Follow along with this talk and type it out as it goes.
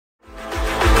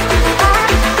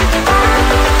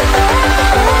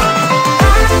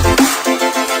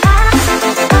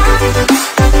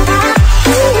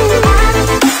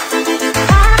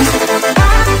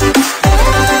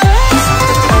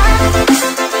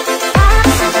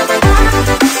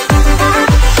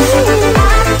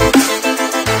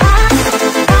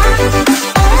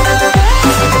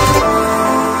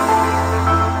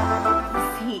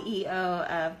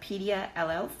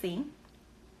Anesthesia, LLC,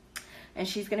 and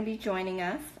she's going to be joining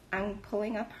us. I'm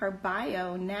pulling up her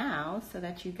bio now so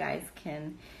that you guys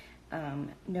can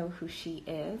know who she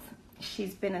is.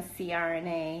 She's been a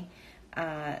CRNA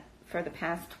for the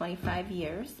past 25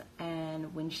 years,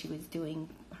 and when she was doing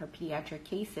her pediatric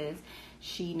cases,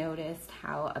 she noticed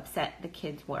how upset the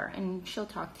kids were, and she'll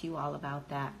talk to you all about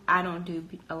that. I don't do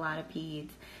a lot of peds,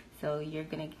 so you're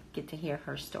going to get to hear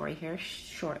her story here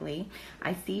shortly.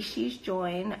 I see she's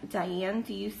joined. Diane,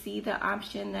 do you see the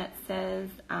option that says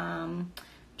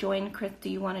join Chris? Do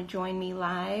you want to join me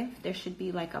live? There should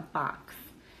be like a box.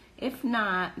 If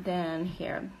not, then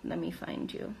here, let me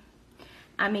find you.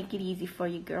 I make it easy for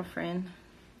you, girlfriend.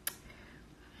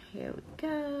 Here we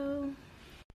go.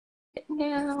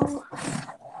 Now.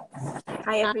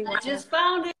 Hi, everyone. I just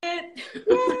found it.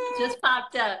 Just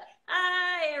popped up.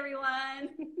 Hi, everyone.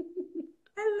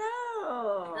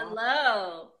 Hello.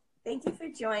 Hello. Thank you for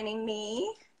joining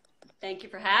me. Thank you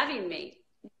for having me.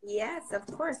 Yes, of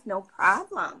course. No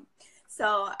problem.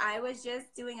 So I was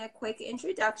just doing a quick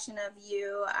introduction of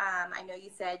you. I know you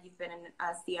said you've been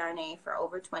a CRNA for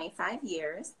over 25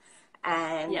 years.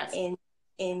 And yes.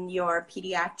 In your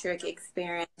pediatric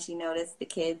experience, you noticed the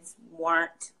kids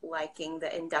weren't liking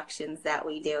the inductions that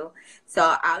we do.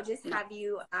 So I'll just have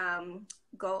you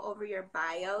go over your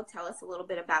bio, tell us a little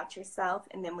bit about yourself,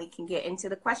 and then we can get into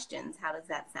the questions. How does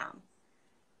that sound?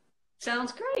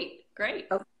 Sounds great. Great.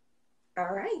 Okay.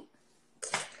 All right.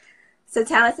 So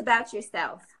tell us about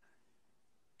yourself.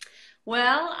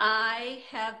 Well, I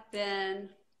have been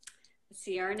a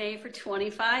CRNA for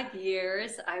 25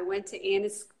 years. I went to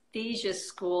anesthesia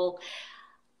school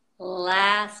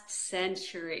last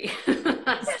century.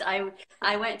 I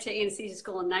went to anesthesia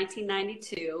school in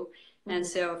 1992, and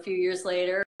so a few years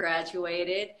later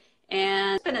graduated,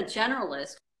 and I've been a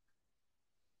generalist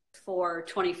for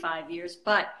 25 years,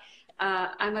 but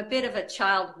I'm a bit of a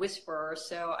child whisperer,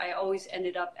 so I always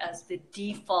ended up as the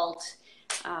default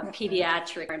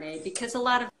pediatric CRNA because a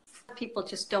lot of people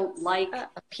just don't like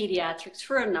pediatrics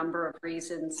for a number of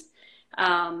reasons.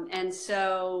 And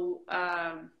so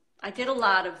I did a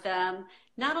lot of them,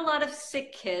 not a lot of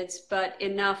sick kids, but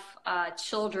enough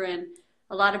children,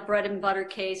 a lot of bread and butter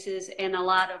cases, and a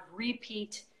lot of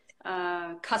repeat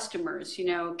customers, you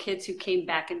know, kids who came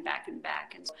back and back and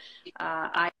back. And so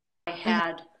I've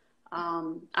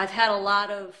had a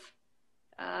lot of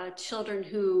children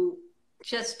who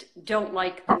just don't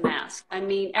like the mask. I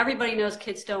mean, everybody knows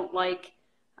kids don't like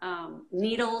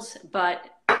needles, but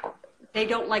they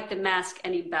don't like the mask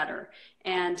any better.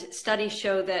 And studies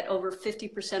show that over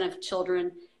 50% of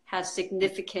children have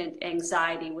significant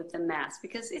anxiety with the mask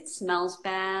because it smells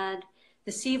bad.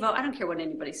 The SIVO, I don't care what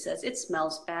anybody says, it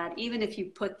smells bad. Even if you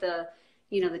put the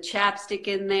chapstick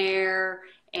in there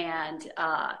and,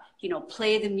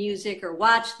 play the music or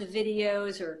watch the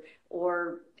videos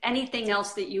or anything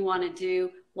else that you want to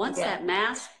do. Once that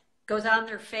mask goes on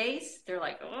their face, they're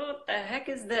like, oh, what the heck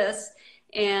is this?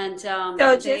 And so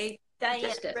just,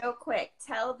 Diane, real quick,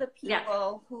 tell the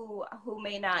people who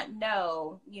may not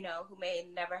know, who may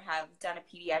never have done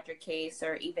a pediatric case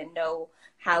or even know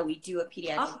how we do a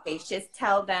pediatric case, just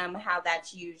tell them how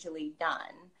that's usually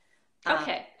done.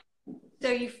 Okay.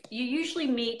 So you usually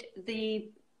meet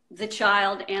the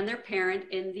child and their parent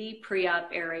in the pre-op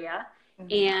area.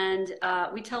 And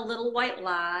we tell little white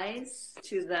lies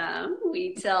to them.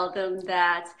 We tell them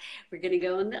that we're going to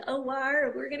go in the OR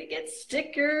and we're going to get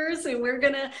stickers and we're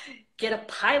going to get a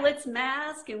pilot's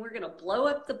mask and we're going to blow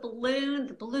up the balloon.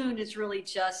 The balloon is really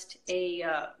just a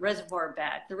reservoir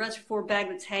bag. The reservoir bag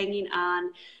that's hanging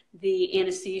on the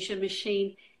anesthesia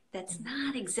machine, that's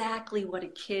not exactly what a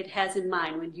kid has in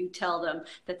mind when you tell them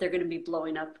that they're going to be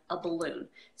blowing up a balloon.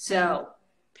 So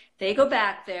they go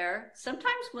back there,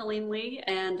 sometimes willingly,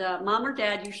 and mom or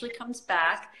dad usually comes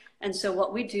back. And so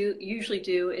what we usually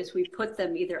do is we put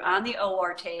them either on the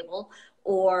OR table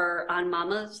or on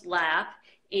mama's lap.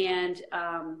 And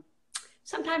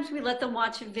sometimes we let them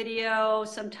watch a video.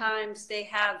 Sometimes they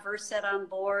have Versed on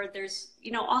board. There's,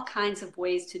 all kinds of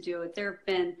ways to do it. There have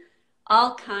been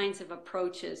all kinds of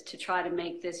approaches to try to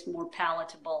make this more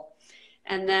palatable.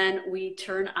 And then we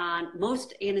turn on,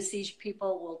 most anesthesia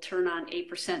people will turn on 8%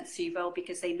 SIVO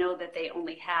because they know that they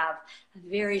only have a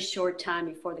very short time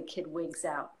before the kid wigs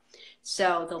out.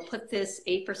 So they'll put this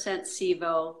 8%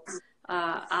 SIVO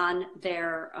on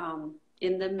their,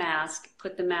 in the mask,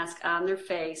 put the mask on their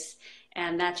face,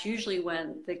 and that's usually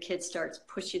when the kid starts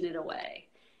pushing it away.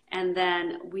 And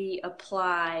then we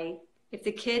apply, if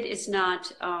the kid is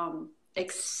not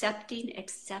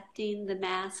accepting the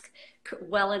mask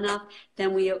well enough,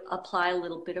 then we apply a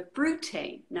little bit of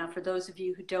butane. Now, for those of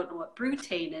you who don't know what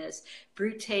butane is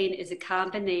a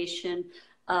combination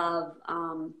of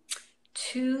 1/3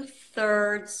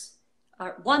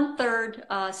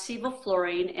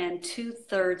 sevoflurane and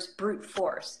 2/3 brute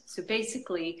force. So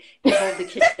basically, you hold the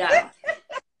kid down.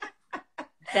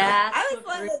 That's I was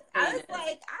what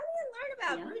like, I butane is. didn't learn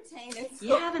about butane.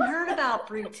 You haven't heard about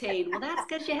butane. Well, that's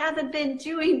because you haven't been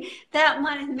doing that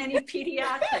many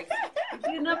pediatrics. If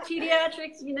you do enough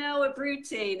pediatrics, you know what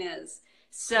butane is.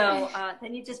 So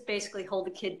then you just basically hold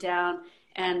the kid down,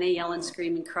 and they yell and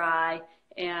scream and cry,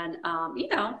 and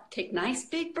take nice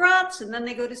big breaths, and then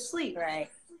they go to sleep. Right.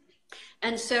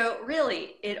 And so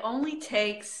really, it only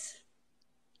takes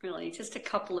just a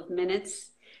couple of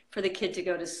minutes for the kid to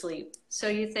go to sleep. So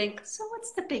you think, so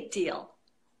what's the big deal?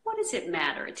 What does it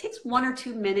matter? It takes 1 or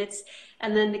 2 minutes,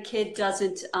 and then the kid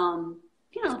doesn't,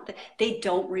 they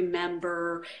don't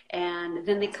remember, and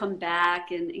then they come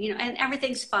back, and and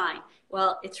everything's fine.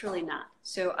 Well, it's really not.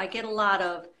 So I get a lot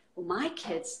of, well, my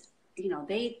kids,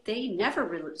 they never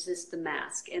resist the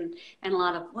mask, and a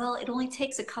lot of, well, it only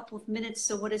takes a couple of minutes,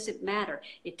 so what does it matter?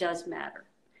 It does matter.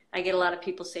 I get a lot of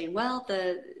people saying, well,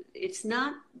 it's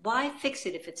not, why fix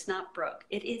it if it's not broke?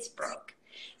 It is broke,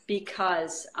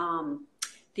 because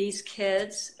these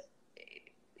kids,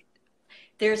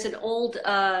 there's an old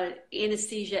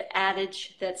anesthesia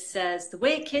adage that says, the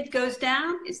way a kid goes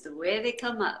down is the way they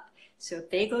come up. So if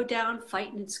they go down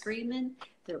fighting and screaming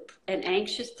and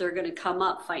anxious, they're going to come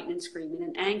up fighting and screaming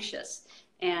and anxious.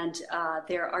 And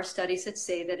there are studies that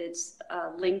say that it's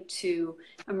linked to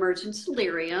emergent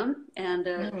delirium, and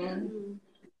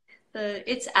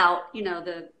it's out.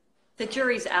 The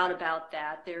jury's out about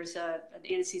that. There's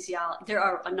there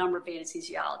are a number of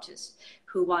anesthesiologists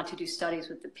who want to do studies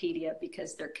with the pedia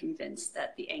because they're convinced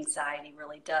that the anxiety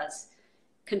really does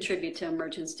contribute to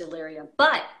emergent delirium.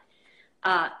 But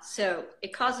so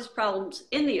it causes problems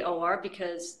in the OR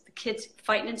because the kid's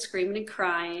fighting and screaming and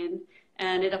crying,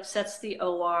 and it upsets the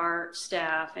OR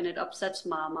staff, and it upsets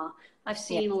mama. I've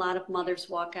seen a lot of mothers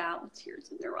walk out with tears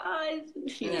in their eyes,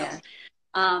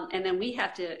 and then we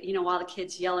have to, while the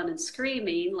kid's yelling and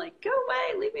screaming, like, go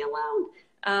away, leave me alone.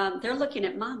 They're looking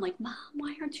at mom like, Mom,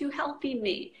 why aren't you helping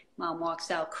me? Mom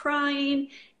walks out crying,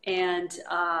 and,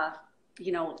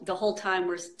 the whole time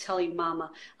we're telling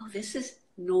mama, oh, this is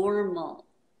normal.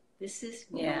 This is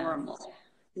normal.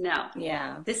 No.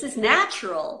 Yeah. This is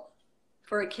natural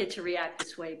for a kid to react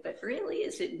this way, but really,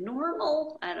 is it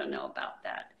normal? I don't know about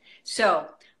that. So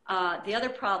the other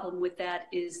problem with that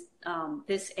is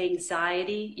this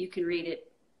anxiety. You can read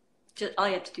it. All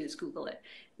you have to do is Google it.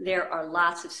 There are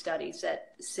lots of studies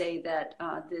that say that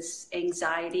this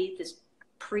anxiety, this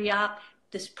pre-op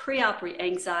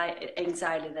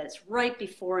anxiety that's right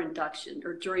before induction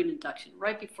or during induction,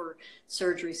 right before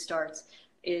surgery starts,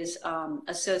 is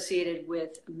associated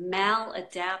with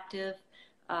maladaptive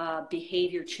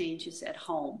behavior changes at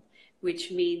home,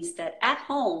 which means that at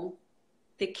home,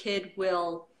 the kid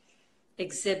will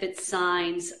exhibit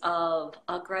signs of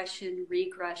aggression,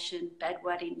 regression,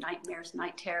 bedwetting, nightmares,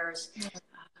 night terrors,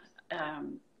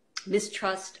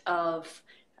 mistrust of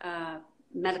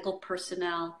medical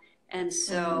personnel. And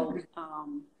so,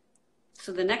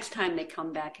 so the next time they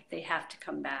come back, if they have to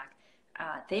come back,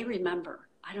 they remember.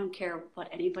 I don't care what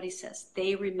anybody says.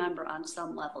 They remember on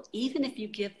some level. Even if you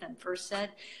give them Versed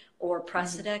or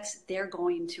Precedex, they're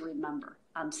going to remember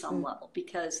on some level,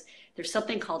 because there's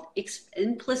something called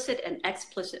implicit and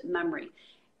explicit memory,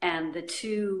 and the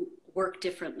two work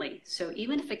differently. So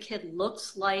even if a kid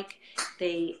looks like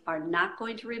they are not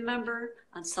going to remember,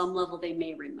 on some level they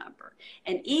may remember.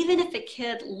 And even if a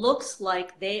kid looks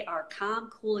like they are calm,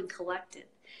 cool, and collected,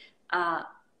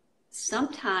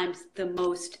 sometimes the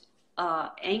most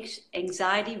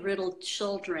anxiety-riddled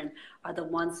children are the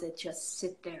ones that just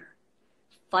sit there,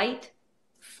 fight,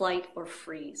 flight, or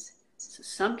freeze. So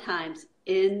sometimes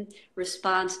in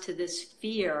response to this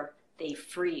fear, they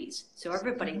freeze. So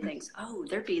everybody thinks, oh,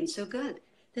 they're being so good.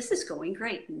 This is going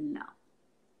great. No,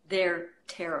 they're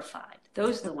terrified.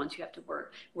 Those are the ones you have to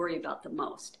worry about the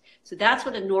most. So that's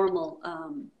what a normal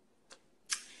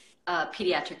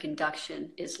pediatric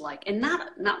induction is like. And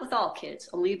not with all kids.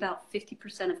 Only about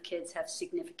 50% of kids have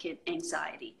significant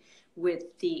anxiety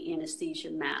with the anesthesia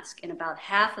mask. And about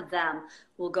half of them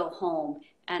will go home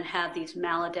and have these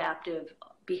maladaptive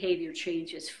behavior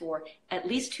changes for at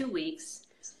least 2 weeks.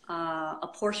 A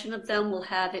portion of them will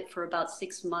have it for about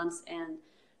 6 months, and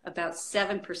about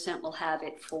 7% will have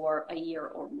it for a year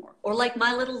or more. Or like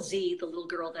my little Z, the little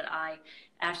girl that I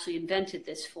actually invented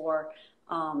this for,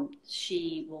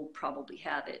 she will probably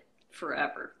have it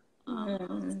forever.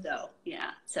 So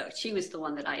yeah, so she was the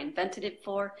one that I invented it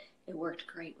for. It worked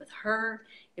great with her.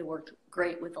 It worked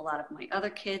great with a lot of my other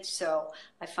kids. So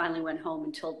I finally went home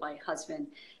and told my husband,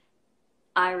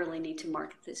 I really need to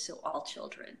market this so all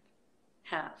children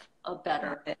have a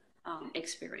better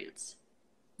experience.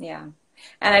 Yeah.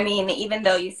 And I mean, even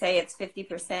though you say it's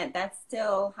 50%, that's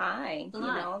still high. You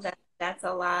know, that's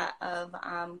a lot of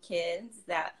kids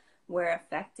that we're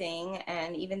affecting.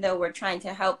 And even though we're trying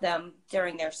to help them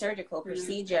during their surgical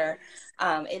procedure,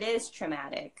 it is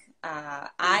traumatic.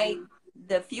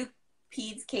 The few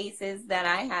peds cases that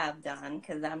I have done,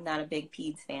 because I'm not a big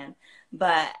peds fan,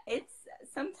 but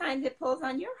sometimes it pulls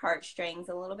on your heartstrings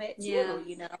a little bit too. Yeah.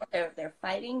 You know, they're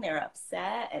fighting, they're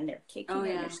upset, and they're kicking, and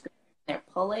they're screaming, they're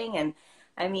pulling, and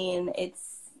I mean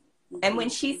and when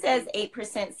she says 8%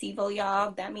 SIVO,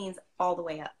 y'all, that means all the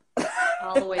way up.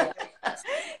 All the way up.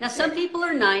 Now, some people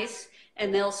are nice,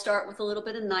 and they'll start with a little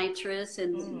bit of nitrous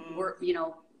and work, you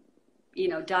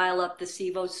know, dial up the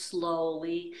SIVO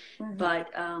slowly.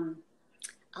 But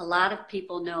a lot of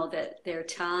people know that their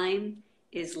time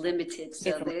is limited,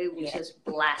 so they will just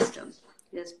blast them.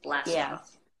 Just blast them.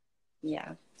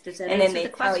 Yeah. Does that and then answer they the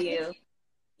question?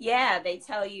 they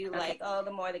tell you like, oh,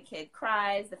 the more the kid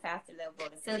cries, the faster they'll go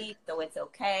to sleep, so it's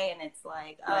okay. And it's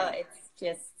like,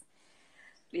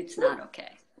 it's not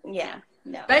okay. Yeah.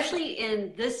 No. Especially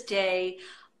in this day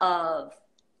of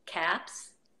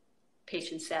CAPS,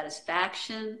 patient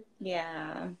satisfaction,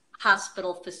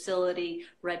 hospital facility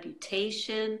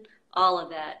reputation, all of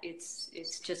that.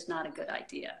 It's just not a good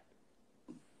idea.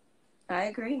 I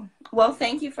agree. Well,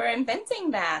 thank you for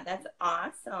inventing that. That's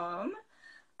awesome.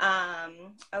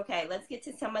 Okay, let's get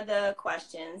to some of the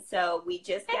questions. So we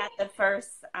just got the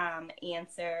first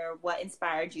answer, what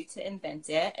inspired you to invent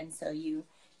it? And so you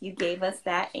gave us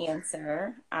that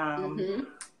answer.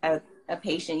 A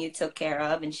patient you took care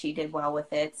of, and she did well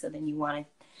with it. So then you wanted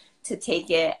to take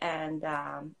it and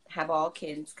have all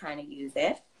kids kind of use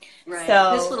it. Right.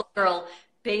 So this little girl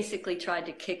basically tried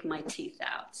to kick my teeth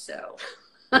out. So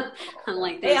I'm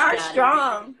like, they are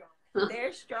strong.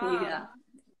 They're strong. Yeah.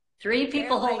 3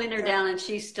 people holding her down, and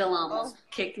she still almost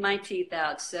kicked my teeth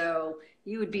out. So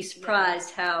you would be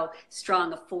surprised how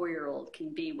strong a 4-year-old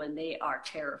can be when they are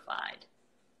terrified.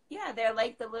 Yeah, they're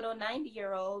like the little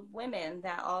 90-year-old women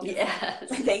that all the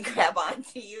time they grab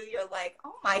onto you. You're like,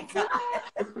 oh my God.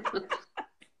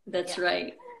 That's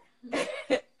right.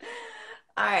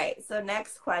 All right, so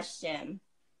next question.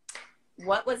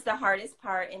 What was the hardest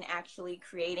part in actually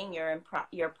creating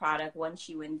your product once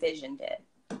you envisioned it?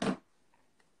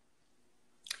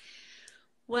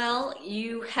 Well,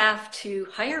 you have to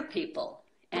hire people,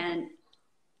 and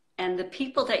the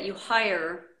people that you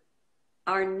hire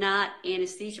are not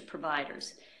anesthesia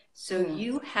providers. So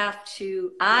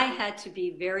I had to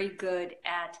be very good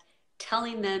at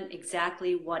telling them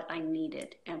exactly what I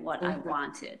needed and what I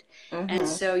wanted. And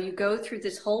so you go through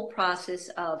this whole process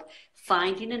of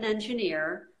finding an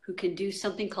engineer who can do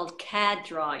something called CAD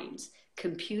drawings,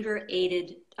 computer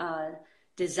aided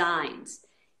designs.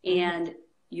 And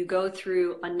you go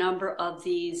through a number of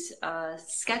these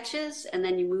sketches, and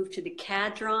then you move to the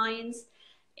CAD drawings,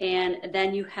 and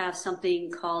then you have something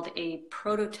called a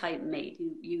prototype made.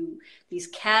 These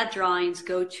CAD drawings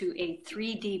go to a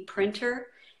 3D printer,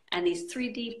 and these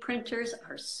 3D printers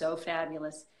are so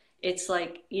fabulous. It's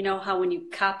like, you know how when you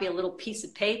copy a little piece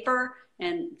of paper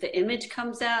and the image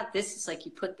comes out? This is like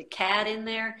you put the CAD in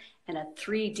there, and a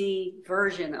 3D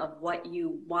version of what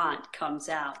you want comes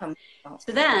out.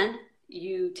 So then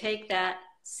you take that,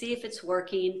 see if it's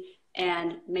working,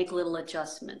 and make little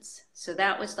adjustments. So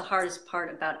that was the hardest part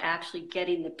about actually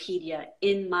getting the pedia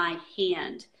in my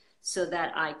hand so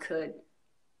that I could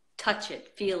touch it,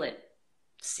 feel it,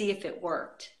 see if it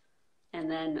worked.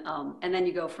 And then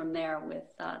you go from there with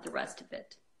the rest of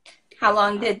it. How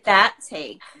long did that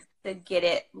take to get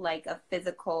it like a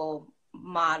physical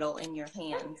model in your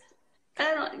hand?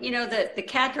 I don't, you know, the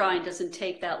CAD drawing doesn't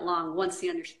take that long once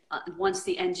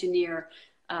the engineer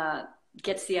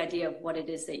gets the idea of what it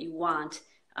is that you want.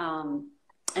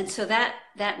 And so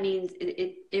that means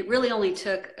it really only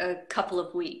took a couple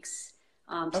of weeks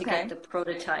to get the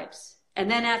prototypes. And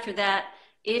then after that,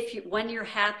 when you're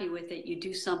happy with it, you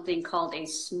do something called a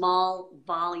small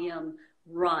volume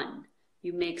run.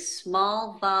 You make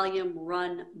small volume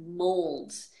run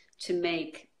molds to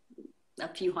make a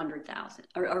few 100,000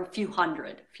 or a few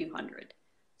hundred.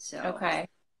 So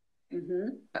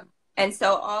and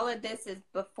so all of this is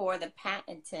before the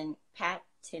patenting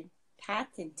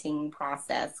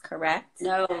process, correct?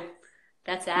 No,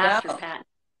 that's after patent.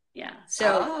 Yeah.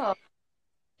 So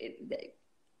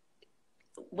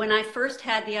when I first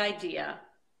had the idea,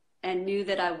 and knew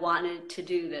that I wanted to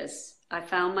do this, I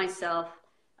found myself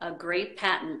a great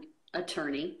patent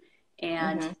attorney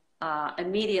and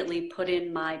immediately put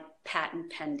in my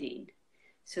patent pending.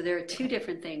 So there are two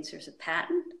different things. There's a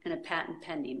patent and a patent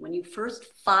pending. When you first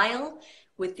file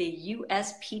with the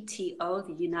USPTO,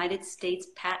 the United States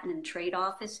Patent and Trade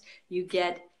Office, you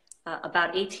get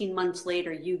about 18 months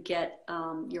later, you get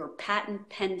your patent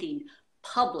pending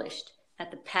published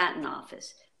at the patent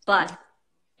office. But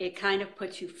it kind of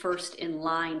puts you first in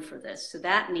line for this. So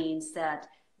that means that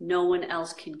no one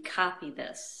else can copy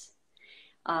this.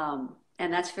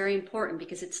 And that's very important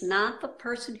because it's not the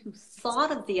person who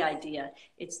thought of the idea,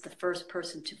 it's the first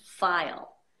person to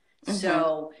file.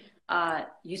 So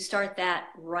you start that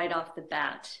right off the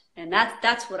bat. And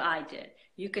that's what I did.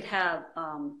 You could have,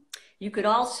 you could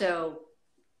also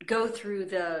go through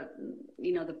the,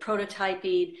 the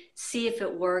prototyping, see if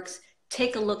it works,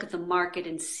 take a look at the market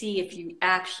and see if you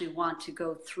actually want to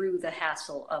go through the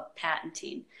hassle of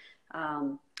patenting.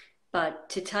 But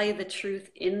to tell you the truth,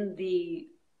 in the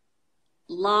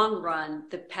long run,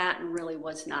 the patent really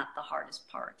was not the hardest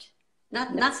part.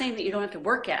 Not saying that you don't have to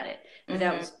work at it, but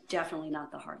that was definitely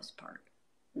not the hardest part.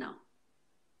 No.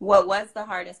 What was the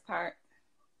hardest part?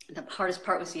 The hardest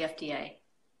part was the FDA,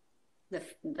 the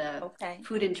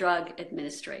Food and Drug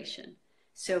Administration.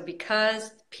 So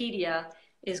because pedia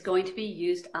is going to be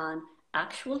used on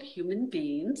actual human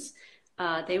beings,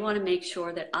 they want to make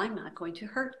sure that I'm not going to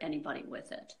hurt anybody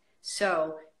with it.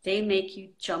 So they make you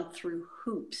jump through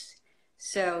hoops.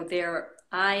 So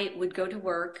I would go to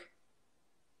work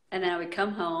and then I would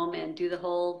come home and do the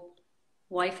whole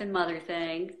wife and mother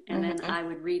thing. And then I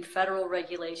would read federal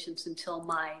regulations until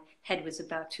my head was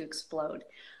about to explode.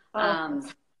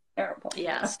 Terrible.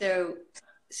 Yeah. So,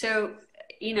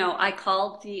 I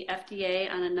called the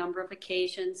FDA on a number of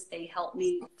occasions. They helped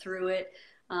me through it.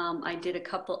 I did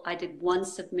one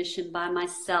submission by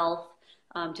myself,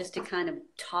 just to kind of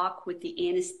talk with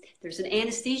there's an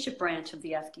anesthesia branch of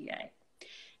the FDA.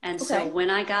 And so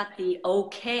when I got the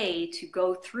okay to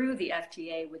go through the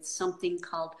FDA with something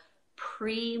called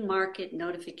pre-market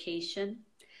notification,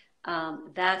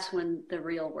 that's when the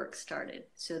real work started.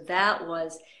 So that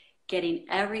was getting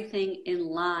everything in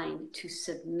line to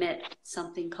submit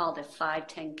something called a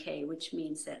 510K, which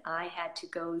means that I had to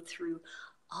go through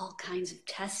all kinds of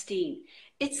testing.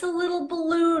 It's a little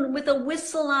balloon with a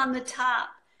whistle on the top.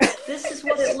 This is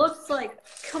what it looks like.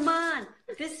 Come on,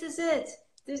 this is it.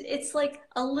 It's like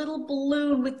a little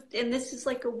balloon and this is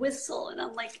like a whistle. And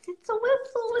I'm like, it's a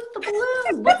whistle with the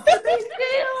balloon. What's the big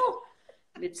deal?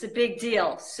 It's a big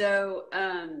deal. So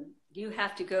you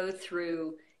have to go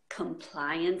through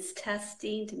compliance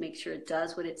testing to make sure it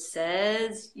does what it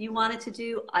says you want it to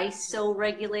do, ISO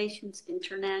regulations,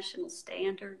 international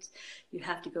standards. You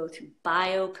have to go through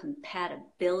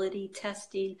biocompatibility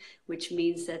testing, which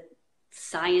means that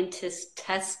scientists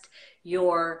test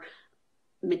your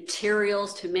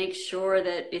materials to make sure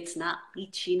that it's not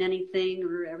leaching anything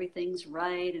or everything's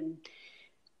right. And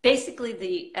basically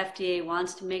the FDA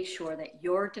wants to make sure that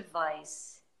your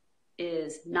device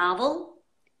is novel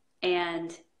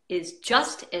and is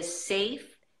just as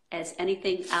safe as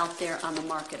anything out there on the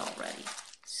market already.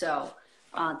 So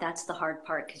that's the hard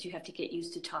part because you have to get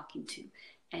used to talking to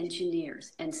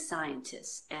engineers and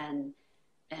scientists and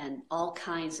all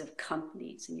kinds of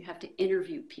companies, and you have to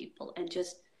interview people and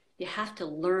you have to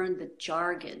learn the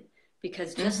jargon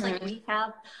because just like we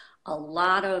have a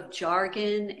lot of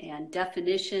jargon and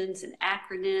definitions and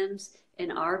acronyms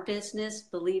in our business,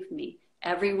 believe me,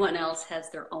 everyone else has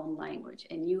their own language,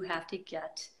 and you have to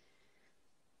get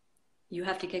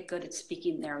good at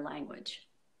speaking their language,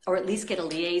 or at least get a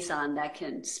liaison that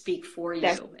can speak for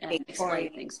you and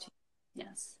explain things to you.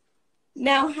 Yes.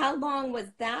 Now, how long was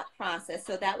that process?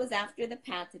 So that was after the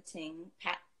patenting.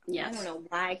 Yes. I don't know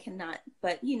why I cannot,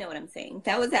 but you know what I'm saying.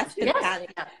 That was after the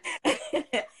patent.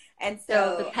 Yeah. And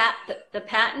so the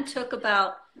patent took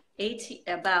about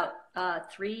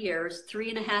 3 years,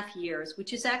 3.5 years,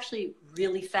 which is actually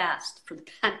really fast for the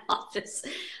patent office.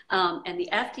 And the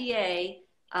FDA,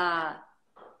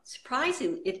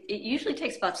 surprisingly, it usually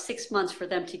takes about 6 months for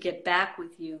them to get back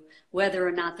with you whether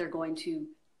or not they're going to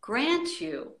grant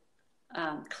you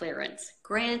clearance.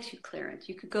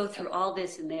 You could go through all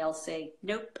this and they'll say,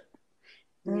 nope,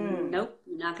 nope,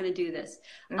 you're not going to do this.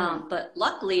 But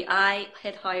luckily I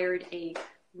had hired a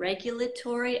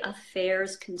regulatory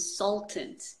affairs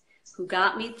consultant who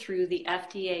got me through the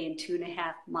FDA in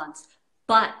 2.5 months.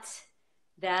 But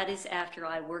that is after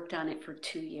I worked on it for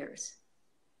 2 years.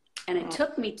 And it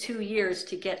took me 2 years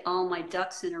to get all my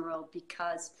ducks in a row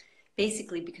because I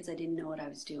didn't know what I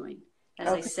was doing. As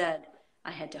I said,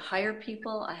 I had to hire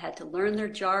people. I had to learn their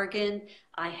jargon.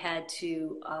 I had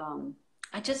to,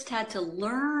 I just had to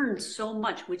learn so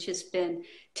much, which has been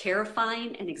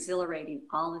terrifying and exhilarating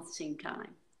all at the same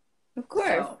time. Of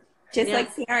course. So, Just yeah.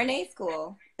 like CRNA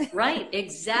school. Right,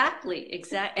 exactly.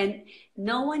 And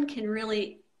no one can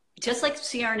really, just like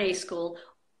CRNA school,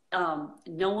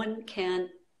 no one can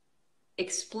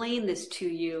explain this to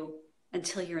you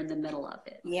until you're in the middle of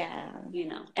it. Yeah. You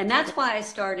know, and that's why I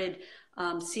started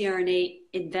CRNA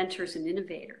Inventors and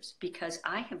Innovators, because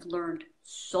I have learned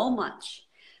so much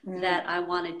that I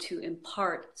wanted to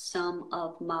impart some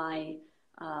of my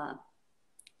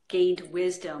gained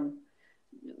wisdom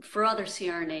for other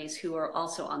CRNAs who are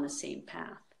also on the same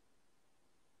path.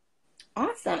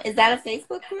 Awesome. Is that a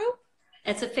Facebook group?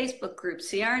 It's a Facebook group,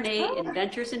 CRNA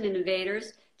Inventors and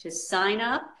Innovators. Just sign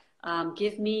up.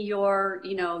 Give me your,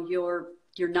 you know, your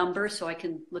number so I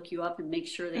can look you up and make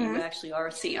sure that you actually are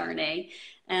a CRNA.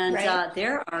 And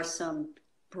there are some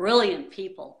brilliant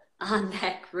people on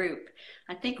that group.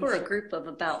 I think we're a group of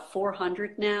about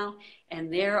 400 now,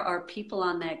 and there are people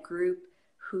on that group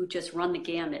who just run the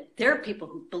gamut. There are people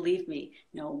who, believe me,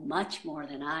 know much more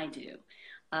than I do.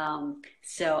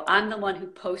 So I'm the one who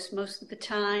posts most of the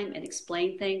time and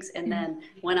explain things. And then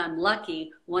when I'm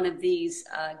lucky, one of these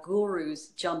gurus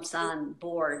jumps on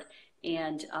board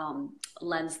and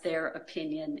lends their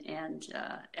opinion and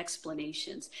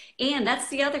explanations. And that's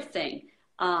the other thing.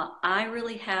 I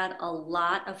really had a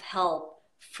lot of help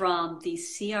from the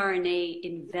CRNA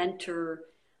inventor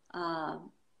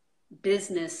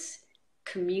business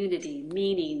community,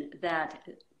 meaning that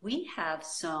we have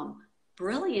some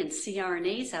brilliant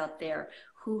CRNAs out there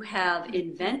who have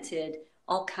invented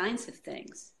all kinds of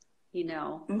things, you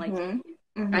know, like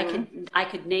I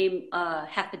could name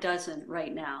half a dozen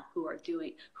right now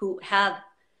who have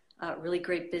really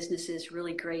great businesses,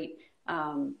 really great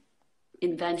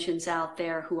inventions out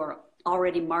there, who are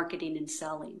already marketing and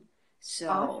selling.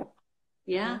 So,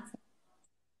 yeah.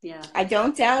 I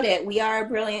don't doubt it. We are a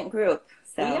brilliant group.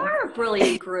 So. We are a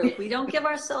brilliant group. We don't give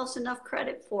ourselves enough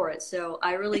credit for it. So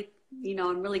I really, you know,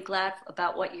 I'm really glad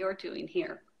about what you're doing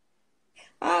here.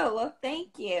 Oh, well,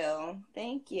 thank you.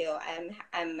 Thank you.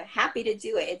 I'm happy to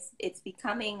do it. It's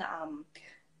becoming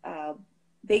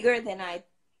bigger than I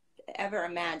ever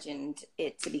imagined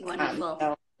it to become. Wonderful.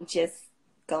 So I'm just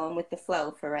going with the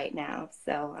flow for right now.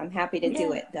 So I'm happy to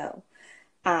do it, though.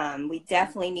 We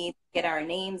definitely need to get our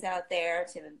names out there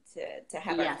to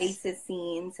have our faces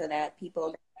seen, so that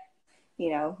people,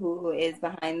 you know, who is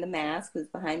behind the mask, who's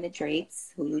behind the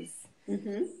drapes, who's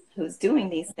doing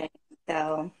these things.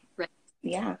 So,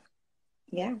 yeah.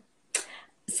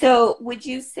 So would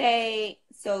you say,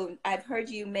 so I've heard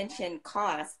you mention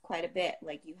cost quite a bit,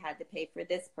 like you had to pay for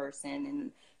this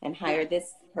person and hire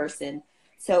this person.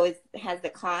 So has the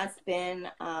cost been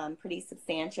pretty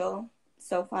substantial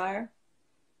so far?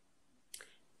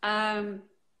 I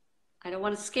don't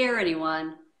want to scare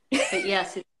anyone, but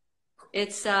yes,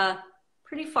 it's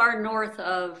pretty far north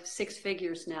of six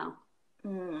figures now.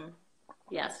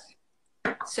 Yes.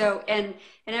 So, and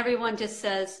everyone just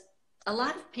says, a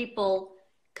lot of people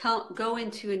go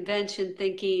into invention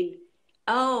thinking,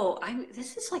 oh,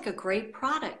 this is like a great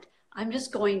product. I'm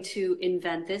just going to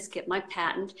invent this, get my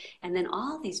patent, and then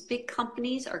all these big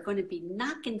companies are going to be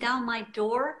knocking down my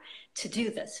door to do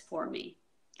this for me.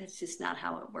 That's just not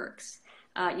how it works.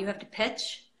 You have to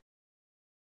pitch,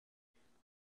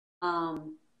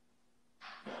 and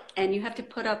you have to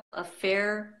put up a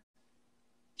fair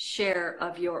share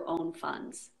of your own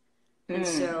funds. And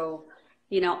so,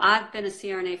 you know, I've been a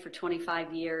CRNA for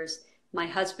 25 years. My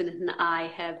husband and I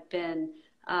have been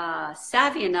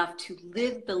savvy enough to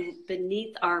live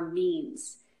beneath our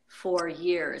means for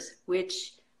years,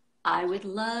 which I would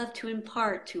love to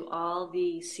impart to all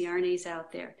the CRNAs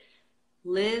out there.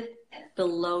 Live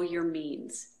below your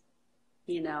means,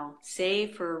 you know,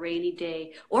 save for a rainy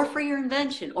day or for your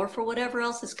invention or for whatever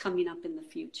else is coming up in the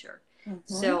future.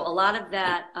 So a lot of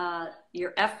that,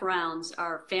 your F rounds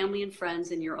are family and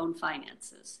friends and your own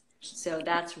finances. So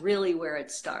that's really where it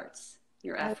starts,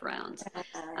 your F rounds.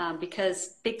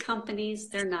 Because big companies,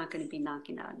 they're not going to be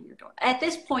knocking on your door. At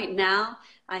this point now,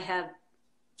 I have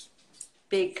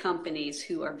big companies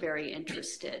who are very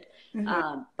interested.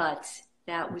 But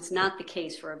that was not the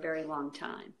case for a very long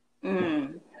time.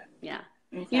 Yeah.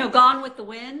 You know, Gone with the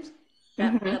Wind,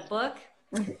 that book,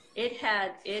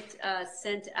 it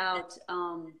sent out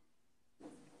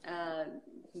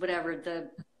whatever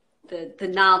the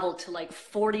novel to like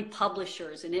 40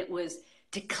 publishers, and it was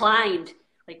declined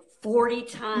like 40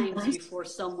 times before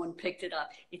someone picked it up.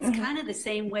 It's kind of the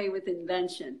same way with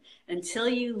invention. Until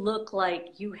you look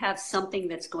like you have something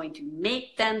that's going to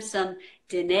make them some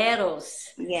dineros,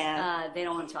 they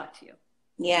don't want to talk to you.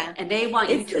 Yeah. And they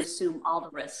want you to assume all the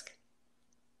risk.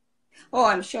 Oh,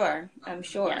 I'm sure.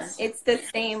 Yes. It's the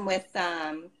same with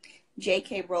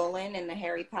J.K. Rowling in the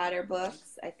Harry Potter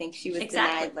books. I think she was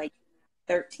denied like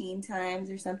 13 times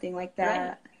or something like that.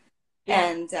 Right. Yeah.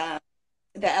 And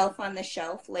the Elf on the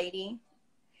Shelf lady,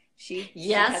 she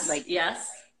had like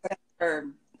her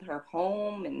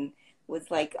home and was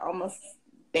like almost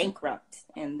bankrupt,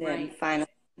 and then finally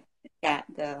got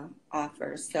the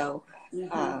offer. So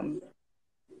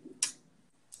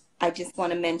I just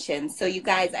want to mention, so you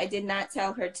guys, I did not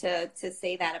tell her to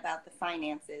say that about the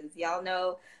finances. Y'all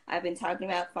know I've been talking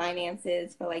about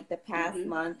finances for like the past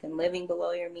month and living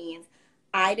below your means.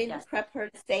 I didn't prep her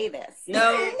to say this.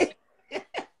 No.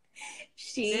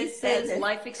 This is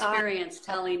life experience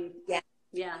telling.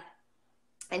 Yeah.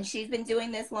 And she's been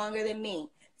doing this longer than me.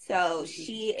 So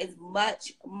she is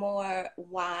much more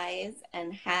wise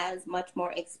and has much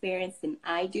more experience than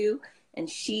I do. And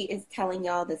she is telling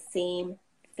y'all the same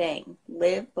thing.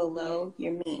 Live below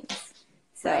your means.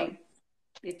 So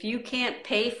if you can't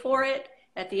pay for it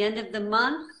at the end of the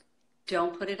month,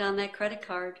 don't put it on that credit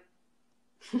card.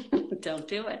 Don't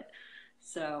do it.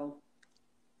 So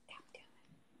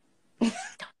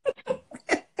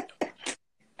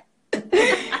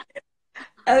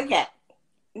okay,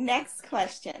 next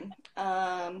question.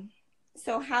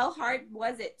 So how hard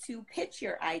was it to pitch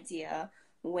your idea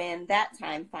when that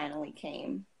time finally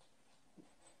came?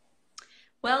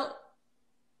 Well,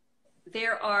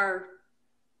 depends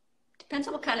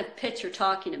on what kind of pitch you're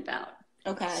talking about.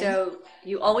 Okay. So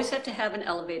you always have to have an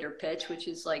elevator pitch, which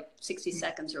is like 60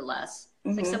 seconds or less.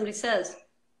 Like somebody says,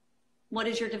 what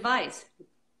is your device?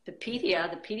 The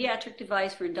pedia, the pediatric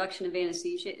device for induction of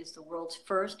anesthesia, is the world's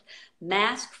first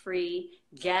mask-free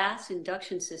gas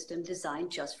induction system designed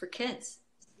just for kids.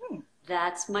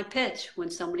 That's my pitch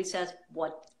when somebody says,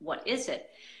 what is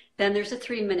it? Then there's a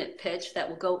 3-minute pitch that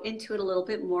will go into it a little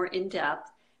bit more in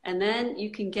depth. And then you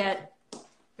can get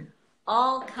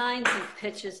all kinds of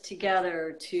pitches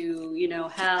together to,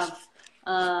 have,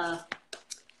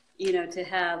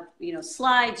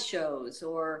 slideshows,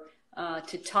 or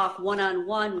to talk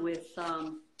one-on-one with,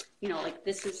 like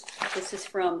this is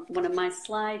from one of my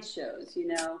slideshows,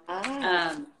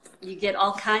 you get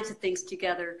all kinds of things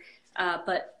together.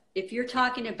 But if you're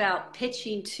talking about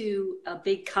pitching to a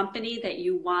big company that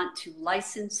you want to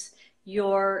license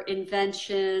your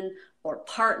invention or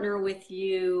partner with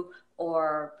you,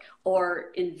 or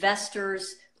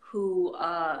investors who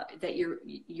that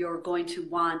you're going to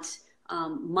want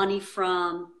money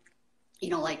from,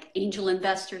 like angel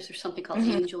investors, or something called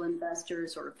angel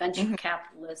investors, or venture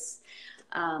capitalists,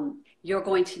 you're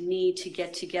going to need to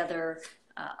get together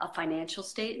a financial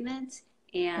statement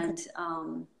and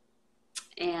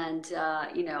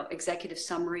executive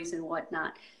summaries and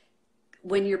whatnot.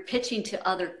 When you're pitching to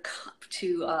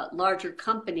larger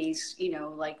companies,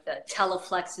 like the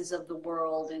Teleflexes of the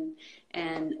world,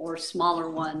 or smaller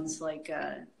ones like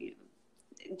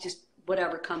just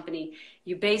whatever company,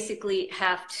 you basically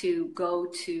have to go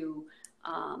to,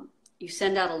 you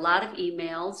send out a lot of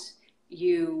emails,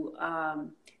 you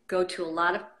go to a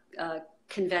lot of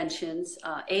conventions,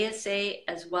 ASA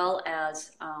as well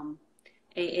as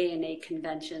AANA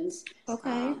conventions,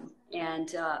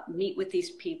 and meet with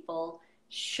these people,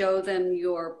 show them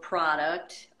your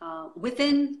product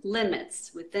within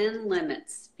limits,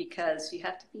 because you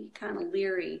have to be kind of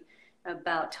leery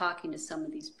about talking to some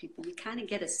of these people. You kind of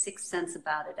get a sixth sense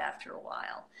about it after a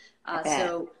while.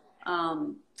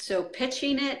 So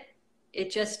pitching it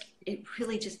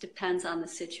really just depends on the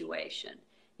situation.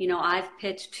 I've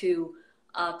pitched to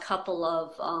a couple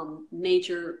of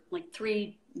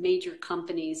three major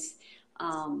companies,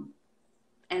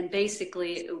 and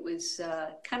basically it was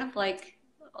kind of like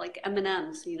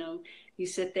M&Ms. You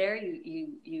sit there,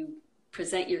 you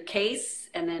present your case,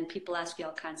 and then people ask you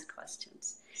all kinds of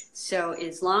questions. So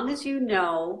as long as you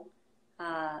know,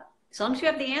 as long as you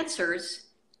have the answers,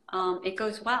 it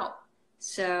goes well.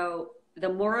 So the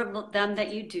more of them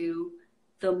that you do,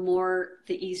 the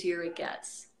easier it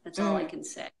gets. That's all I can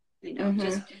say.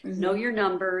 Just know your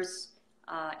numbers,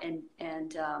 and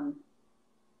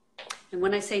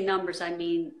when I say numbers, I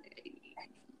mean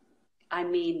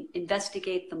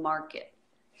investigate the market.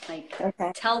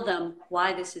 Tell them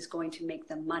why this is going to make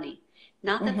them money.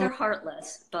 Not that they're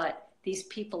heartless, but these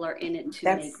people are in it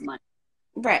to make money.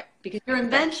 Right. Because your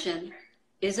invention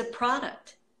is a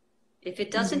product. If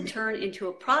it doesn't turn into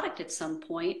a product at some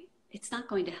point, it's not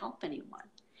going to help anyone.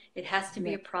 It has to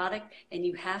be a product, and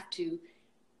you have to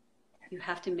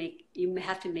make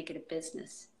it a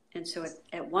business. And so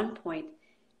at one point,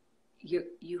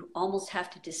 you almost have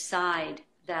to decide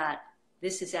that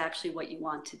this is actually what you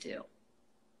want to do,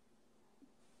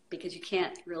 because you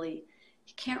can't really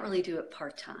do it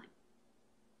part-time.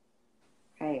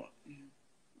 Right.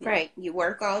 Right. You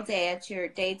work all day at your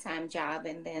daytime job,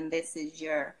 and then this is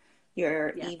your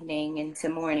evening into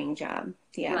morning job.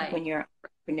 Yeah. Right. When you're an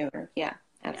entrepreneur. Yeah,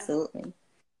 absolutely.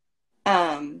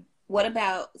 Yeah. What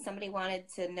about, somebody wanted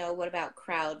to know, what about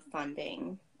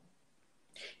crowdfunding?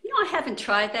 I haven't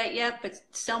tried that yet, but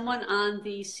someone on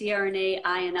the CRNA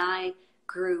I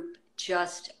group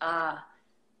just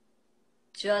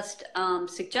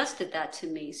suggested that to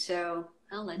me. So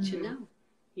I'll let you know.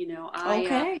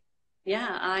 Okay.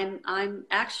 I'm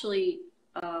actually,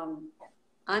 I'm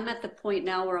at the point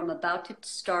now where I'm about to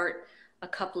start a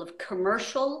couple of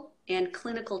commercial and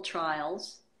clinical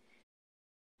trials.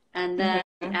 And then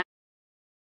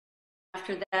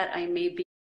after that, I may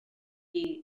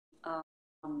be,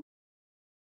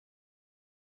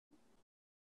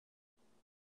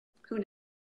 who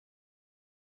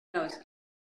knows?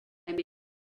 I may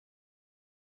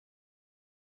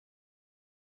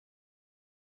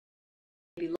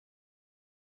be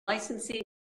licensing.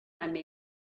 I may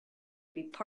be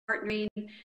partnering.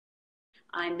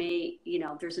 I may,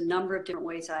 there's a number of different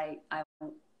ways I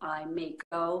may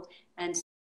go. And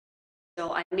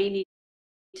so I may need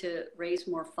to raise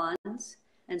more funds.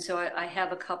 And so I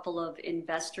have a couple of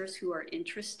investors who are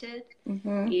interested.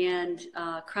 And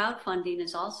crowdfunding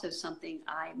is also something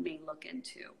I may look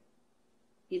into,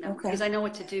 because I know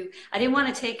what to do. I didn't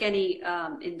want to take any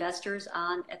investors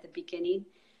on at the beginning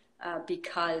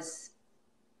because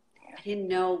I didn't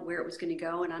know where it was going to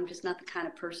go. And I'm just not the kind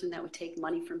of person that would take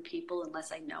money from people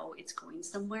unless I know it's going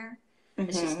somewhere.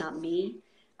 It's just not me.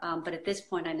 But at this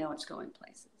point, I know it's going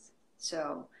places.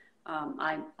 So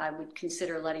I would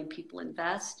consider letting people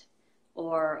invest,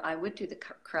 or I would do the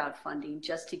crowdfunding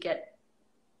just to get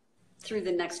through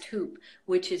the next hoop,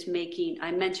 which is making,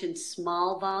 I mentioned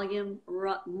small volume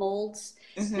molds.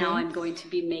 Now I'm going to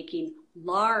be making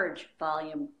large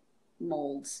volume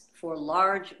molds for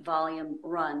large volume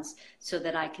runs so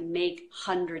that I can make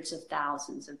hundreds of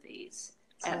thousands of these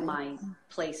at my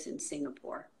place in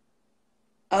Singapore.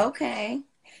 Okay.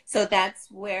 So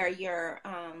that's where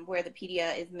where the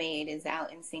pedia is made, is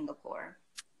out in Singapore.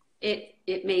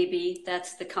 It may be.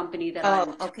 That's the company that I'm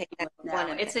with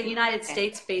now. It's a United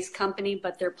States-based company,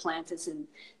 but their plant is in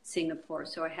Singapore.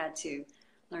 So I had to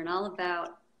learn all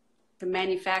about the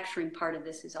manufacturing part of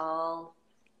this. Is all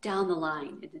down the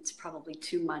line, and it's probably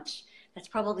too much. That's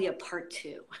probably a part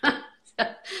 2,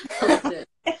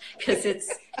 because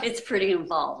it's pretty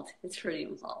involved. It's pretty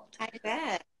involved. I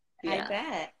bet. Yeah. I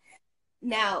bet.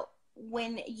 Now,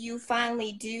 when you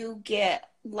finally do get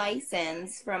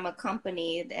license from a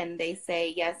company and they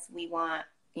say, yes, we want,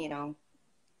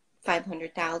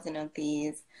 500,000 of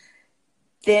these,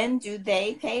 then do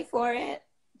they pay for it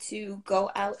to go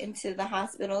out into the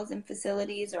hospitals and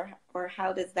facilities, or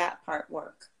how does that part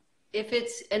work? If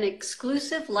it's an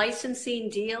exclusive licensing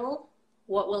deal,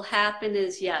 what will happen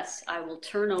is, yes, I will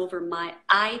turn over my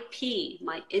IP,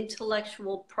 my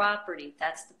intellectual property.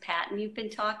 That's the patent you've been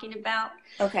talking about.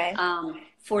 Okay.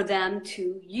 For them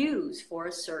to use for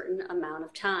a certain amount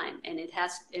of time. And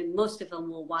and most of them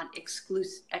will want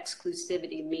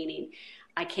exclusivity, meaning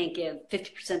I can't give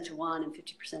 50% to one and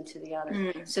 50% to the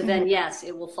other. So then, yes,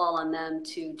 it will fall on them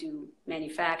to do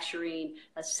manufacturing,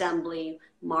 assembly,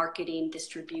 marketing,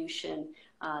 distribution.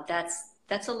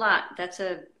 That's a lot. That's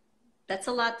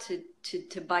a lot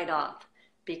to bite off,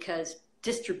 because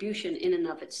distribution in and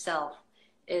of itself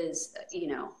is,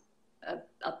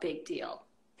 a big deal.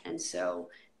 And so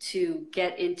to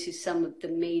get into some of the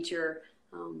major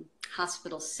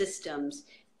hospital systems,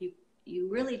 you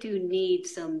really do need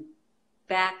some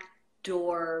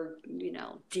backdoor,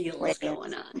 deals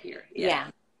going on here.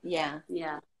 Yeah.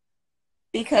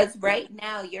 Because right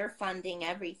now you're funding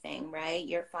everything, right?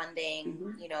 You're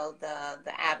funding,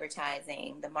 the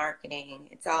advertising, the marketing.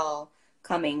 It's all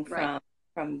coming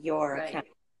from your account.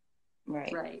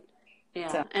 Right. Yeah.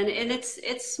 So. And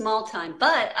it's small time,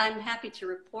 but I'm happy to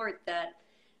report that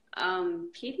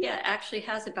pedia actually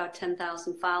has about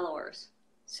 10,000 followers.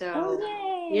 So,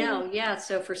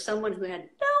 so for someone who had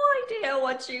no idea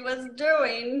what she was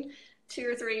doing 2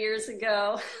 or 3 years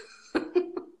ago,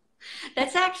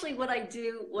 that's actually what I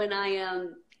do when I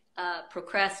am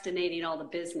procrastinating all the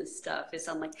business stuff. Is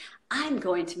I'm like, I'm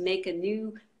going to make a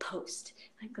new post.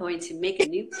 I'm going to make a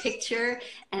new picture,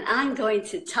 and I'm going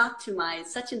to talk to my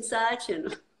such and such,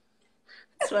 and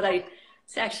that's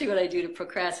It's actually what I do to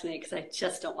procrastinate because I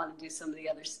just don't want to do some of the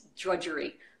other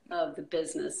drudgery of the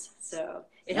business. So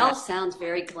it all sounds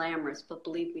very glamorous, but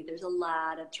believe me, there's a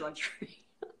lot of drudgery.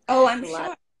 Oh, I'm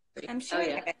sure. I'm sure. Oh,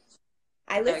 yeah.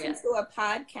 I listened to a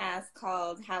podcast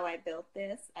called How I Built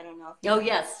This. I don't know if you Oh, know.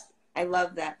 yes. I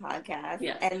love that podcast.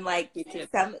 Yes. And like Me too.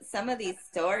 some of these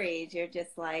stories, you're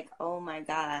just like, oh my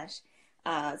gosh.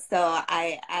 So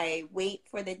I wait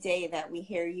for the day that we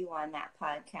hear you on that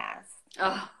podcast.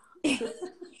 Oh. I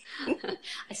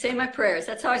say my prayers.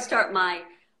 That's how I start my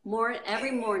every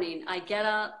morning. I get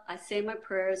up, I say my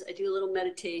prayers, I do a little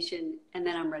meditation, and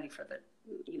then I'm ready for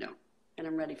and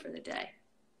I'm ready for the day.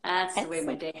 That's the way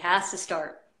my day has to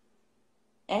start.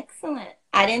 Excellent.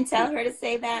 I didn't tell her to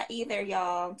say that either,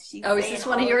 y'all. Is this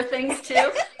one of your things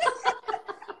too?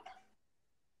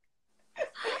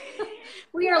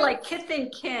 We are like kith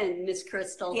and kin, Miss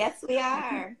Crystal. Yes, we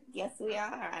are. Yes, we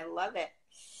are. I love it.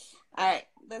 All right,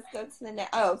 let's go to the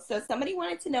next. Oh, so somebody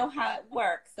wanted to know how it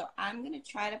works. So I'm going to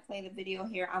try to play the video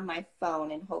here on my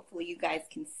phone, and hopefully you guys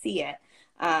can see it.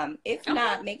 If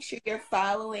not, make sure you're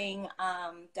following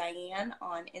Diane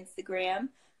on Instagram.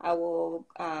 I will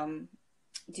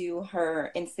do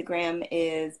her Instagram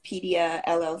is Pedia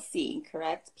LLC,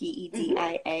 correct?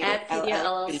 PEDIA at Pedia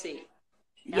LLC.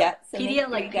 Yep. So Pedia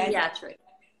like pediatric.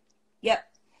 Yep.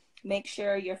 Make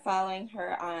sure you're following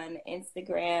her on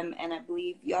Instagram, and I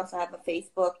believe you also have a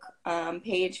Facebook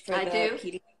page for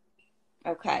Pedia.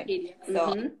 Okay. Pedia.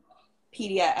 So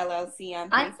Pedia LLC on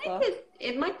Facebook. I think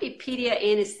it might be Pedia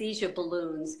Anesthesia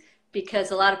Balloons, because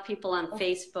a lot of people on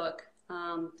Facebook,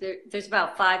 there's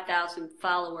about 5,000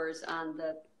 followers on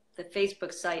the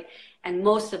Facebook site, and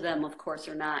most of them, of course,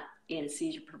 are not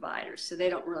anesthesia providers, so they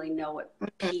don't really know what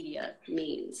pedia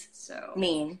means.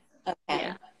 Okay.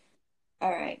 Yeah.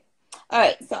 All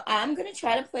right, so I'm going to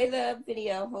try to play the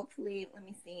video. Hopefully, let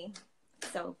me see.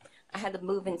 So I had to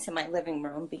move into my living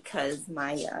room because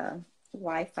my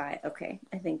Wi-Fi. Okay,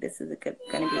 I think this is going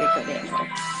to be a good angle. All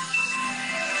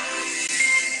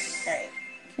right,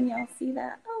 can y'all see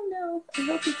that? Oh no, I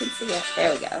hope you can see it.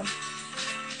 There we go.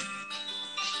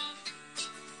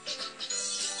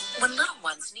 When little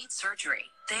ones need surgery,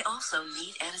 they also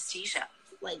need anesthesia.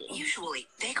 Usually,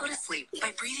 they go to sleep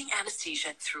by breathing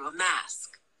anesthesia through a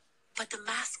mask. But the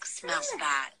mask smells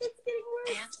bad,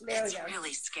 and it's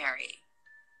really scary.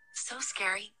 So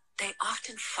scary, they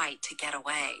often fight to get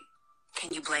away.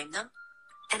 Can you blame them?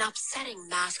 An upsetting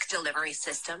mask delivery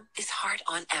system is hard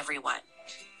on everyone.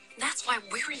 That's why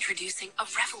we're introducing a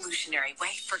revolutionary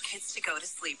way for kids to go to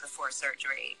sleep before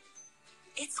surgery.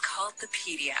 It's called the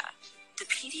pedia, the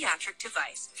pediatric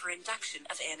device for induction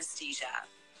of anesthesia.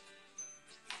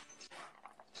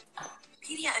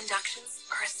 Pedia inductions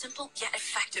are a simple yet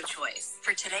effective choice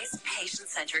for today's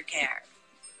patient-centered care.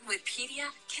 With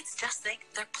pedia, kids just think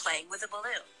they're playing with a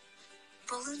balloon.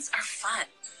 Balloons are fun,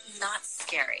 not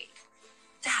scary.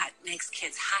 That makes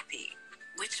kids happy,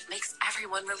 which makes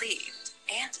everyone relieved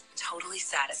and totally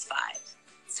satisfied.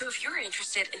 So if you're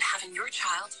interested in having your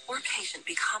child or patient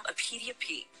become a pedia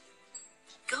P,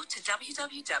 go to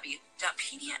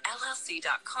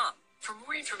www.pediallc.com for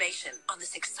more information on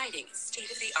this exciting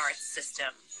state-of-the-art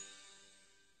system.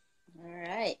 All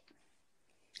right.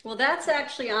 Well, that's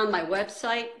actually on my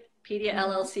website,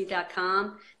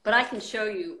 pediallc.com, but I can show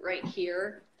you right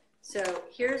here. So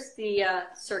here's the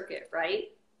circuit,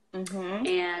 right?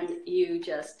 And you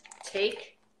just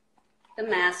take the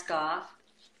mask off.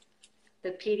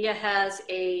 The pedia has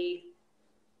a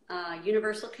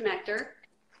universal connector.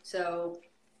 So,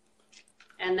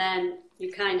 and then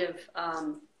you kind of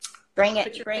bring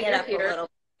it up here. a little.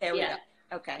 There we go.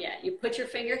 Okay. Yeah, you put your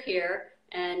finger here,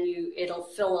 and it'll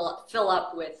fill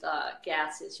up with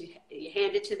gases. You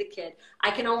hand it to the kid.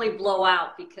 I can only blow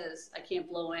out because I can't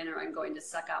blow in, or I'm going to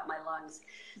suck out my lungs.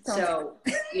 So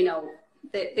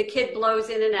the kid blows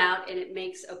in and out, and it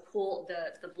makes a cool.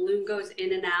 The balloon goes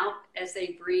in and out as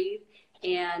they breathe,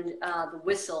 and the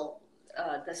whistle,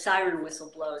 the siren whistle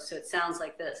blows. So it sounds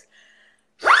like this.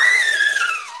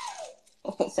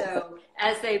 So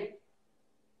as they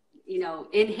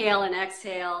inhale and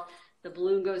exhale, the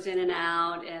balloon goes in and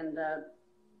out, and the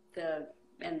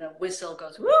whistle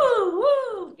goes woo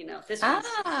woo. This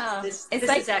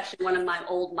is actually one of my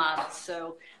old models,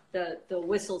 so the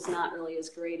whistle's not really as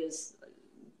great as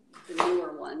the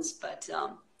newer ones, but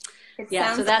so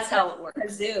that's how it works.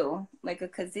 Kazoo, like a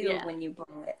kazoo when you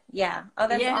blow it. Yeah. Oh,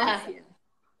 that's awesome.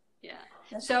 Yeah.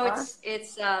 That's so awesome.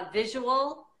 it's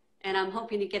visual. And I'm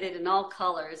hoping to get it in all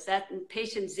colors. That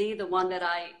patient Z, the one that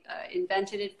I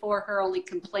invented it for, her only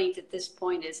complaint at this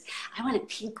point is, I want a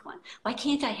pink one. Why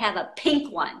can't I have a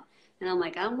pink one? And I'm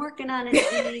like, I'm working on it,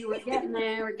 Z. We're getting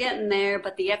there. We're getting there.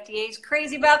 But the FDA's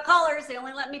crazy about colors. They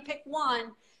only let me pick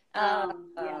one.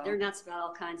 Yeah, they're nuts about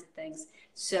all kinds of things.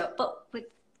 So, but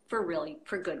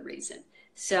for good reason.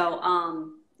 So,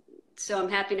 so I'm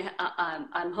happy to,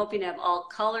 I'm hoping to have all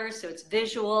colors, so it's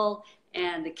visual,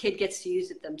 and the kid gets to use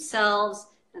it themselves,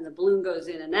 and the balloon goes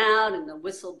in and out, and the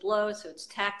whistle blows, so it's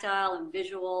tactile and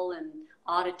visual and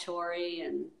auditory,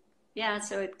 and yeah,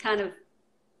 so it kind of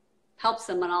helps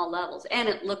them on all levels, and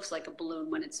it looks like a balloon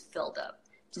when it's filled up.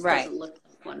 It just doesn't look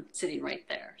like one sitting right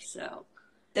there. So,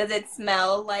 does it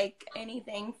smell like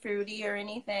anything fruity or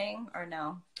anything, or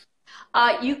no?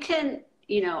 You can,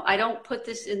 I don't put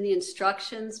this in the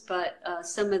instructions, but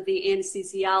some of the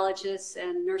anesthesiologists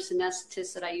and nurse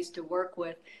anesthetists that I used to work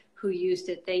with who used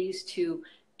it, they used to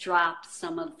drop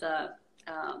some of the,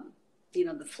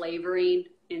 the flavoring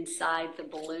inside the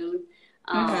balloon.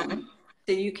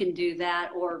 So you can do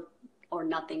that or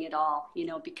nothing at all,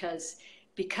 because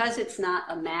it's not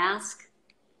a mask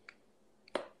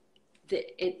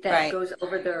that goes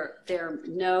over their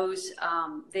nose.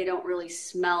 They don't really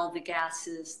smell the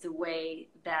gases the way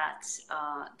that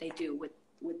they do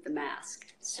with the mask.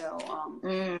 So,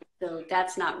 so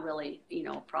that's not really,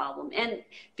 a problem. And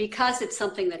because it's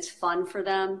something that's fun for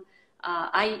them,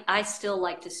 I still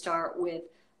like to start with,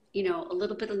 a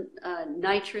little bit of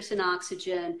nitrous and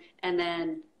oxygen, and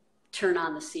then turn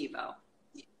on the SIVO.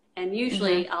 And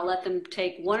usually I'll let them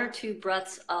take 1 or 2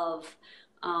 breaths of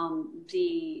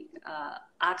the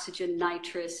oxygen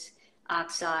nitrous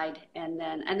oxide, and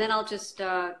then I'll just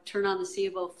turn on the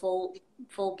SIVO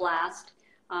full blast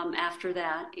after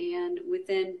that. And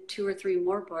within 2 or 3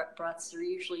 more breaths, they're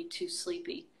usually too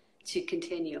sleepy to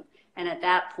continue. And at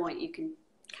that point, you can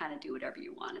kind of do whatever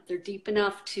you want. If they're deep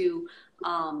enough to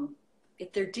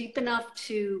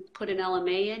put an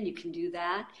LMA in, you can do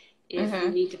that. If you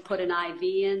need to put an IV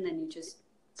in, then you just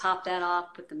pop that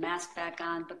off, put the mask back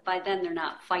on. But by then they're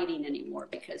not fighting anymore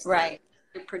because they're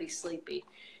pretty sleepy.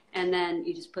 And then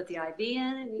you just put the IV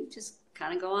in and you just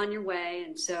kind of go on your way.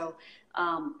 And so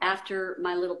after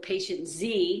my little patient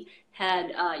Z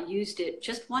had used it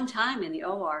just one time in the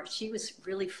OR, she was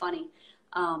really funny.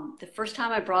 The first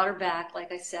time I brought her back,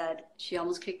 like I said, she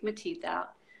almost kicked my teeth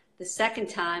out. The second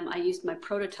time I used my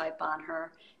prototype on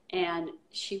her, and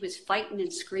she was fighting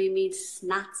and screaming,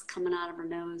 snots coming out of her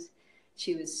nose.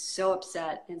 She was so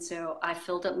upset. And so I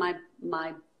filled up my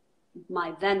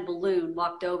then balloon,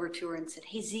 walked over to her and said,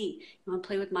 "Hey Z, you want to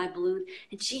play with my balloon?"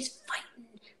 And she's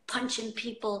fighting, punching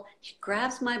people. She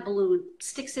grabs my balloon,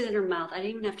 sticks it in her mouth. I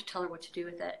didn't even have to tell her what to do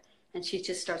with it. And she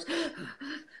just starts,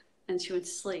 and she went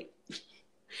to sleep.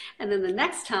 And then the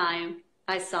next time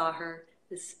I saw her,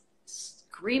 this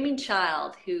screaming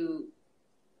child who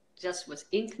just was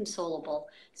inconsolable,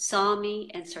 saw me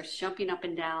and starts jumping up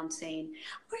and down saying,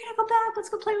 "We're going to go back. Let's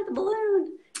go play with the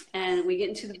balloon." And we get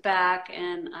into the back,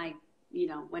 and I,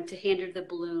 went to hand her the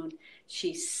balloon.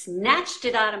 She snatched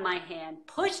it out of my hand,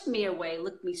 pushed me away,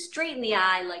 looked me straight in the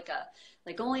eye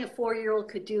like only a 4-year-old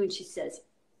could do. And she says,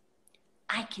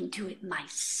 "I can do it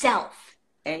myself."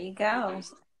 There you go.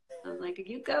 I'm like,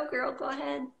 "You go, girl, go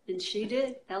ahead." And she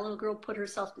did. That little girl put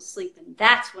herself to sleep. And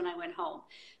that's when I went home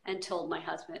and told my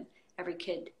husband, every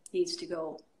kid needs to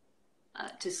go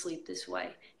to sleep this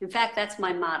way. In fact, that's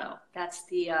my motto.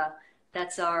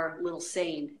 That's our little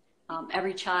saying.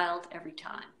 Every child, every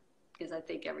time. Because I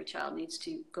think every child needs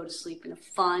to go to sleep in a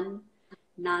fun,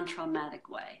 non-traumatic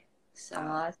way. So,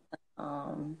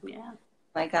 awesome. Yeah.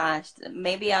 My gosh,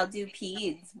 maybe I'll do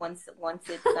peds once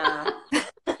it's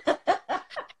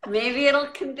Maybe it'll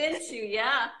convince you.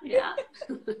 Yeah.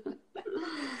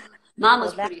 Mom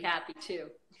was pretty happy too.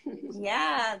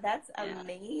 Yeah, that's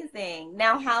amazing.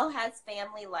 Now, how has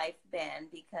family life been?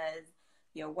 Because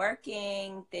you're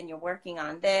working, then you're working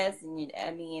on this, and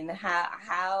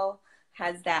how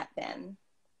has that been?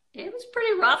 It was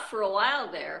pretty rough for a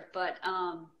while there, but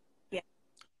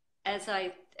as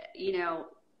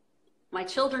my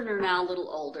children are now a little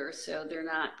older, so they're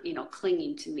not,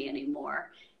 clinging to me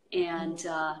anymore, and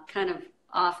kind of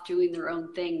off doing their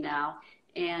own thing now.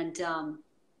 And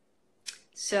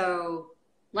so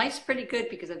life's pretty good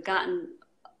because I've gotten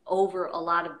over a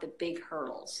lot of the big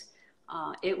hurdles.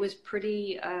 It was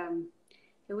pretty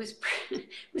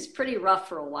rough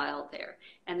for a while there.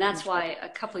 And that's why a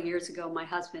couple of years ago, my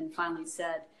husband finally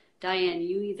said, "Diane,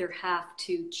 you either have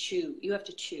to choose. You have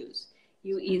to choose.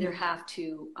 You either have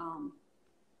to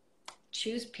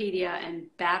choose pedia and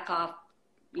back off,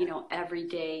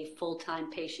 everyday full-time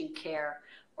patient care,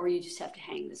 or you just have to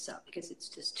hang this up because it's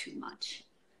just too much."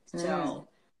 So,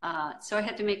 so I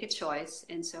had to make a choice.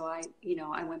 And so I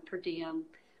went per diem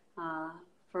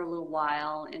for a little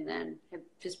while, and then have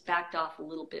just backed off a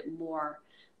little bit more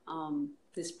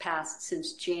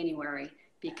since January,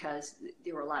 because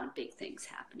there were a lot of big things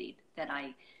happening that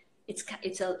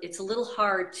it's a little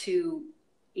hard to,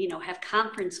 have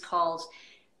conference calls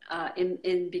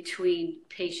in between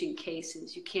patient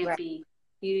cases. You can't Right.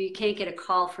 you can't get a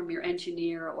call from your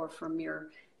engineer or from your,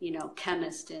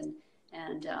 chemist and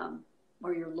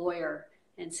or your lawyer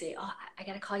and say, oh, I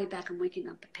got to call you back. I'm waking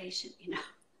up a patient,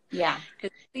 Yeah.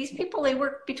 because these people, they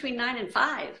work between 9 and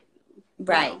 5.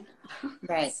 Right.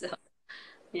 Right. So,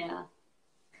 yeah.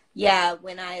 Yeah.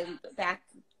 When I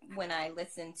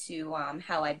listened to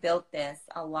how I built this,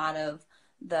 a lot of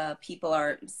the people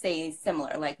are saying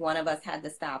similar. Like, one of us had to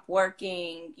stop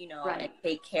working, and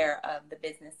take care of the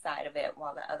business side of it,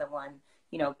 while the other one,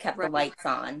 kept the lights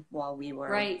on while we were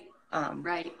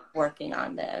working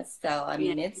on this. So I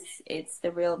mean, it's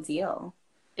the real deal.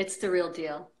 It's the real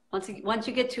deal. Once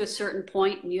you get to a certain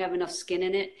point and you have enough skin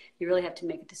in it, you really have to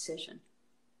make a decision.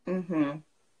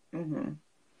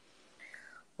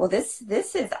 Well, this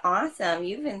is awesome.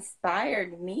 You've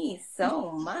inspired me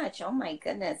so much. Oh my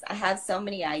goodness. I have so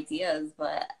many ideas,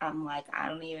 but I'm like, I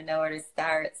don't even know where to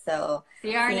start. So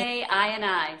CRNA,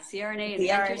 CRNA,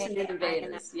 inventors and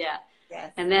innovators. Yeah.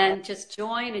 Yes. And then just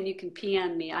join, and you can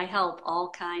PM me. I help all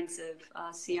kinds of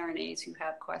CRNAs who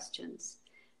have questions.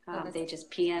 They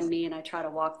just PM me, and I try to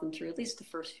walk them through at least the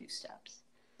first few steps.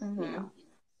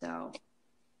 So,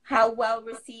 how well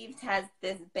received has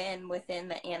this been within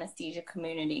the anesthesia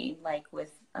community, like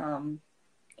with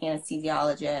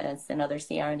anesthesiologists and other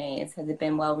CRNAs? Has it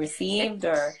been well received,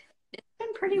 or? It's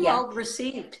been pretty well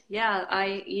received. Yeah,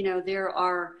 there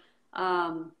are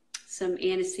some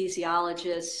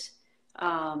anesthesiologists,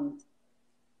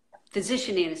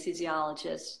 physician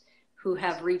anesthesiologists, who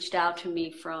have reached out to me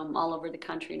from all over the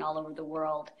country and all over the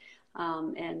world,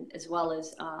 and as well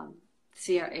as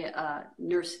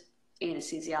nurse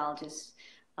anesthesiologists,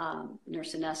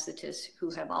 nurse anesthetists, who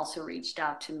have also reached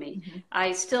out to me.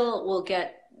 I still will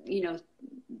get,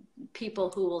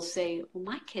 people who will say, well,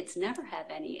 my kids never have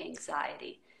any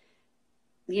anxiety,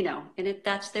 and if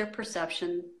that's their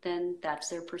perception, then that's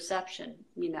their perception,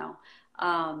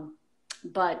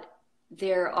 but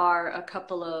there are a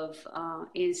couple of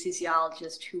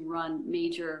anesthesiologists who run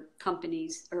major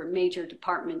companies or major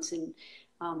departments in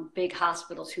big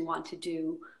hospitals who want to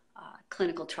do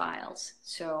clinical trials.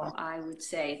 So I would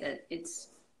say that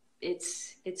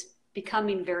it's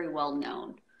becoming very well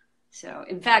known. So,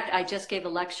 in fact, I just gave a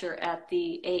lecture at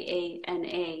the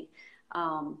AANA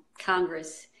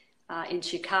Congress in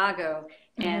Chicago,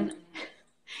 and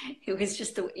it was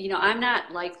just I'm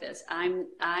not like this.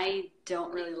 I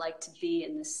don't really like to be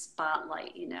in the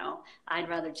spotlight. I'd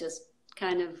rather just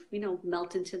kind of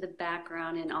melt into the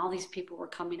background. And all these people were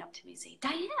coming up to me saying,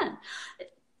 Diane,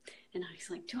 and I was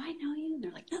like, do I know you? And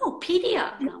they're like, no,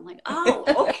 pedia. And I'm like, oh,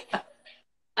 okay.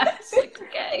 I was like,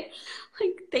 okay.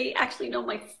 Like, they actually know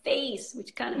my face,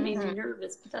 which kind of made me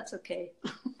nervous, but that's okay.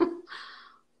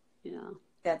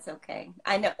 That's okay.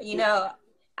 I know,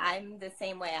 I'm the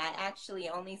same way. I actually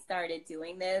only started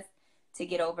doing this to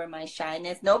get over my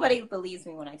shyness. Nobody believes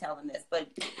me when I tell them this, but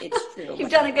it's true. You've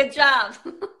done a good job.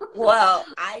 Well,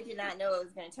 I did not know it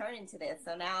was going to turn into this.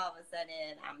 So now all of a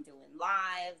sudden I'm doing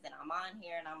lives and I'm on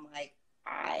here, and I'm like,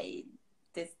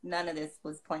 none of this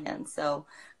was planned. So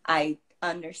I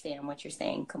understand what you're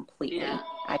saying completely. Yeah.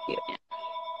 I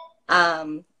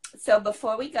do. So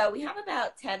before we go, we have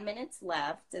about 10 minutes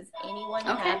left. Does anyone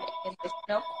have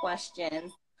additional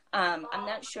questions? I'm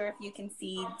not sure if you can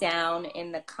see down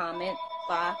in the comment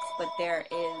box, but there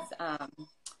is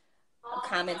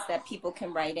comments that people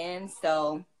can write in.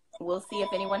 So we'll see if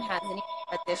anyone has any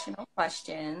additional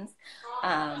questions.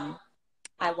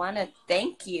 I want to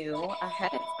thank you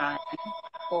ahead of time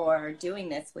for doing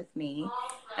this with me.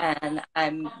 And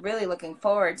I'm really looking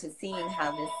forward to seeing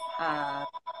how this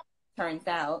turns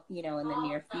out, in the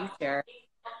near future.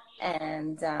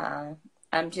 And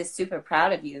I'm just super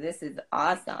proud of you. This is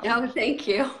awesome. Oh, thank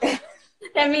you.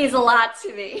 That means a lot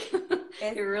to me.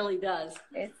 It really does.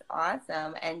 It's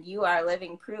awesome. And you are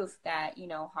living proof that,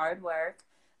 hard work.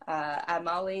 I'm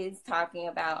always talking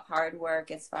about hard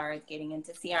work as far as getting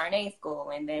into CRNA school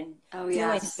and then doing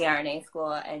CRNA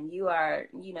school. And you are,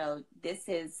 this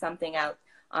is something out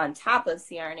on top of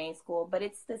CRNA school, but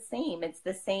it's the same. It's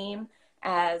the same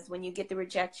as when you get the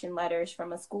rejection letters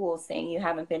from a school saying you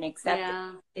haven't been accepted.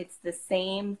 Yeah. It's the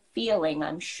same feeling,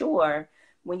 I'm sure,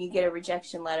 when you get a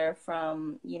rejection letter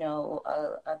from,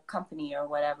 a company or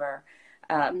whatever,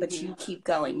 but you keep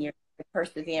going, you're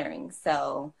persevering.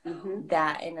 So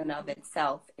that in and of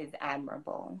itself is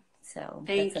admirable. So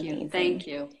thank you. Thank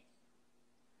you.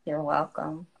 You're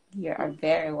welcome. You are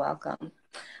very welcome.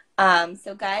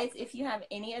 So guys, if you have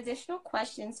any additional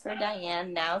questions for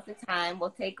Diane, now's the time. We'll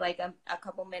take like a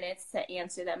couple minutes to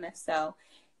answer them if so.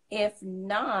 If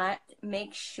not,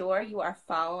 make sure you are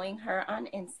following her on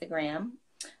Instagram,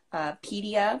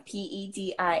 pedia,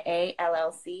 Pedia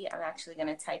LLC. I'm actually going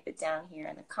to type it down here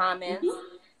in the comments.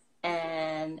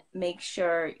 And make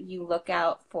sure you look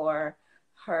out for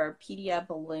her pedia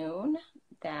balloon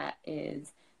that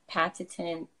is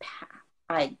patented.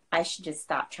 I should just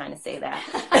stop trying to say that.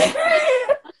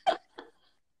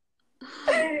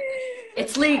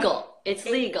 It's legal. It's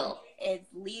legal. It's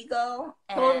legal.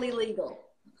 Totally legal.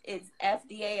 It's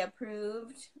FDA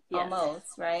approved, Yes.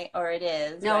 almost, right? Or it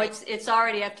is. No, right? it's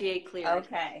already FDA cleared.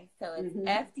 Okay, so it's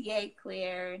FDA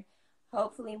cleared.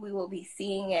 Hopefully, we will be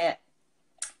seeing it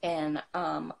in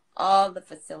all the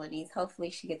facilities. Hopefully,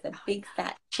 she gets a big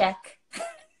fat check.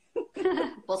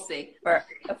 We'll see. For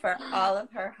all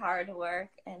of her hard work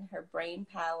and her brain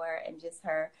power and just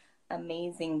her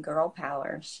amazing girl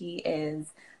power. She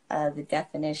is the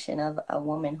definition of a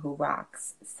woman who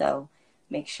rocks. So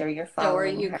make sure you're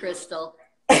following So are you, her. Crystal.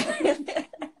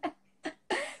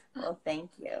 Well,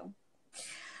 thank you.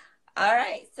 All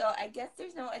right, so I guess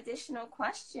there's no additional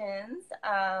questions.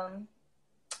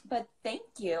 But thank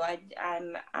you.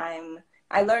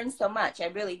 I learned so much. I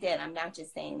really did. I'm not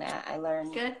just saying that. I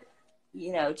learned. Good.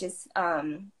 You know, just,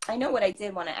 I know what I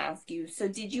did want to ask you. So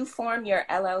did you form your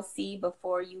LLC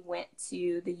before you went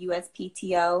to the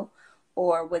USPTO,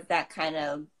 or was that kind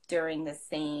of during the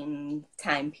same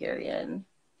time period?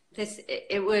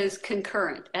 It was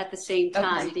concurrent at the same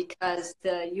time, Okay. because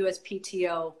the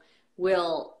USPTO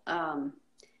will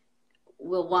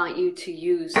want you to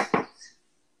use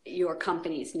your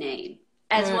company's name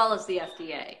as well as the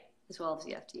FDA,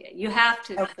 You have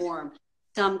to form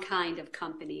some kind of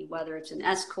company, whether it's an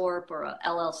S Corp or a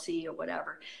LLC or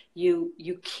whatever. You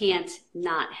can't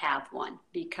not have one,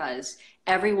 because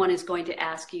everyone is going to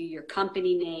ask you your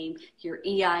company name, your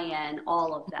EIN,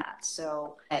 all of that.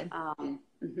 So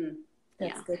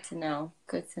That's good to know.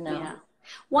 Good to know. Yeah.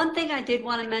 One thing I did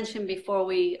want to mention before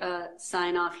we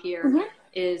sign off here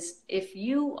is, if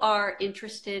you are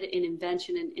interested in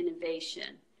invention and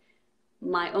innovation,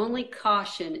 my only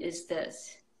caution is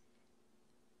this: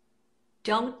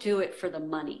 don't do it for the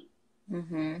money.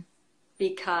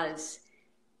 Because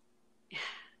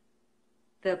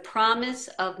the promise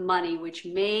of money, which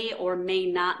may or may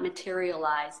not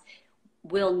materialize,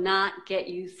 will not get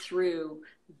you through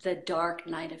the dark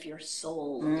night of your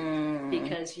soul.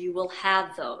 Because you will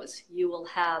have those. You will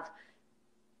have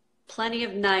plenty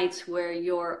of nights where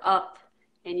you're up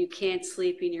and you can't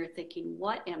sleep and you're thinking,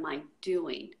 what am I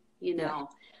doing? You know,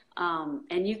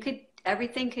 and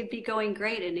everything could be going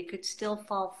great and it could still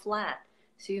fall flat.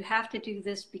 So you have to do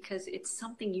this because it's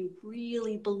something you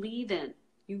really believe in.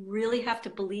 You really have to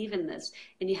believe in this,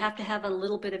 and you have to have a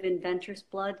little bit of inventor's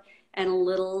blood and a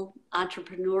little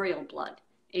entrepreneurial blood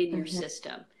in your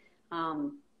system.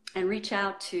 And reach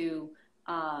out to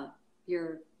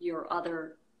your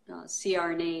other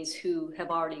CRNAs who have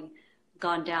already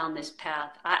gone down this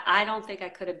path. I don't think I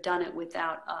could have done it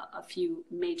without a few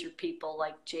major people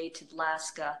like Jay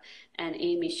Tidlaska and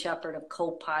Amy Shepard of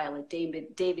Copilot,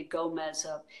 David Gomez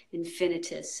of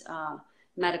Infinitus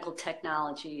Medical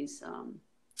Technologies,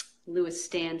 Louis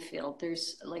Stanfield.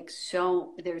 There's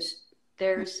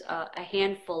a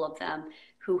handful of them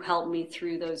who helped me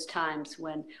through those times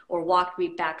or walked me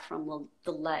back from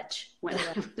the ledge when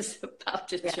I was about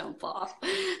to jump off.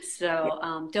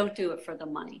 So don't do it for the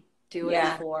money. Do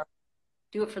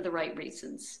it for the right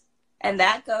reasons. And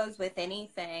that goes with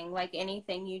anything, like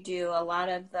anything you do. A lot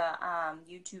of the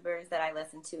YouTubers that I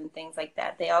listen to and things like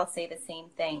that, they all say the same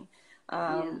thing.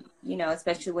 You know,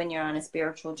 especially when you're on a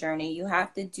spiritual journey, you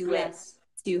have to do it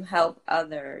to help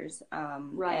others.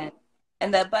 Right.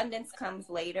 And the abundance comes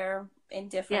later in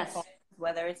different forms,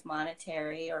 whether it's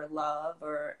monetary or love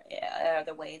or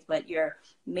other ways. But your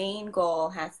main goal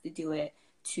has to do it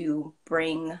to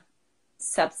bring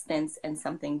substance and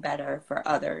something better for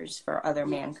others, for other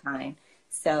mankind.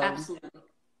 So absolutely.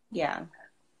 Yeah.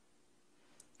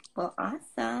 Well,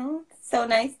 awesome. So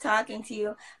nice talking to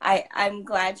you. I'm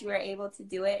glad you were able to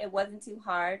do it. It wasn't too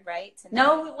hard, right?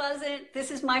 No, it wasn't.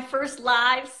 This is my first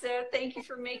live, so thank you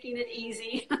for making it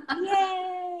easy.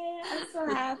 Yay! I'm so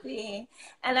happy.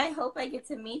 And I hope I get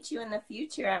to meet you in the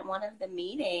future at one of the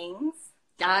meetings.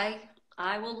 I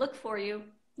will look for you.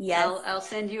 Yes. I'll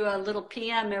send you a little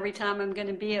PM every time I'm going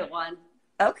to be at one.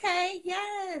 Okay.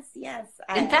 Yes.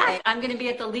 In fact, I'm going to be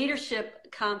at the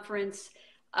leadership conference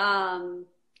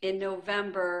in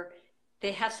November.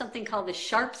 They have something called the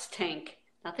Sharps Tank.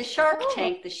 Not the Shark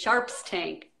Tank, the Sharps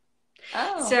Tank.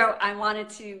 Oh. So I wanted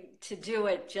to do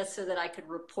it just so that I could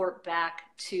report back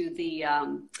to the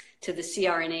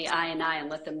CRNA I and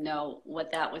let them know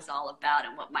what that was all about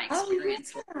and what my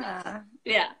experience was.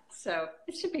 Yeah, so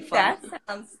it should be fun.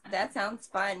 That sounds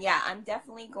fun. Yeah, I'm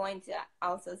definitely going to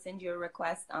also send you a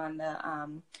request on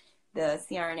the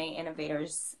CRNA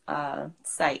Innovators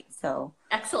site. So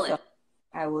excellent. So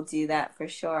I will do that for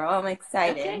sure. Oh, I'm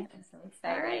excited. Okay. I'm so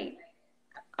excited. All right.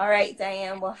 All right,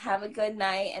 Diane. Well, have a good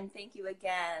night, and thank you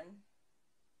again.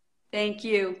 Thank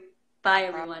you. Bye,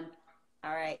 everyone.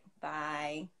 All right.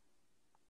 Bye.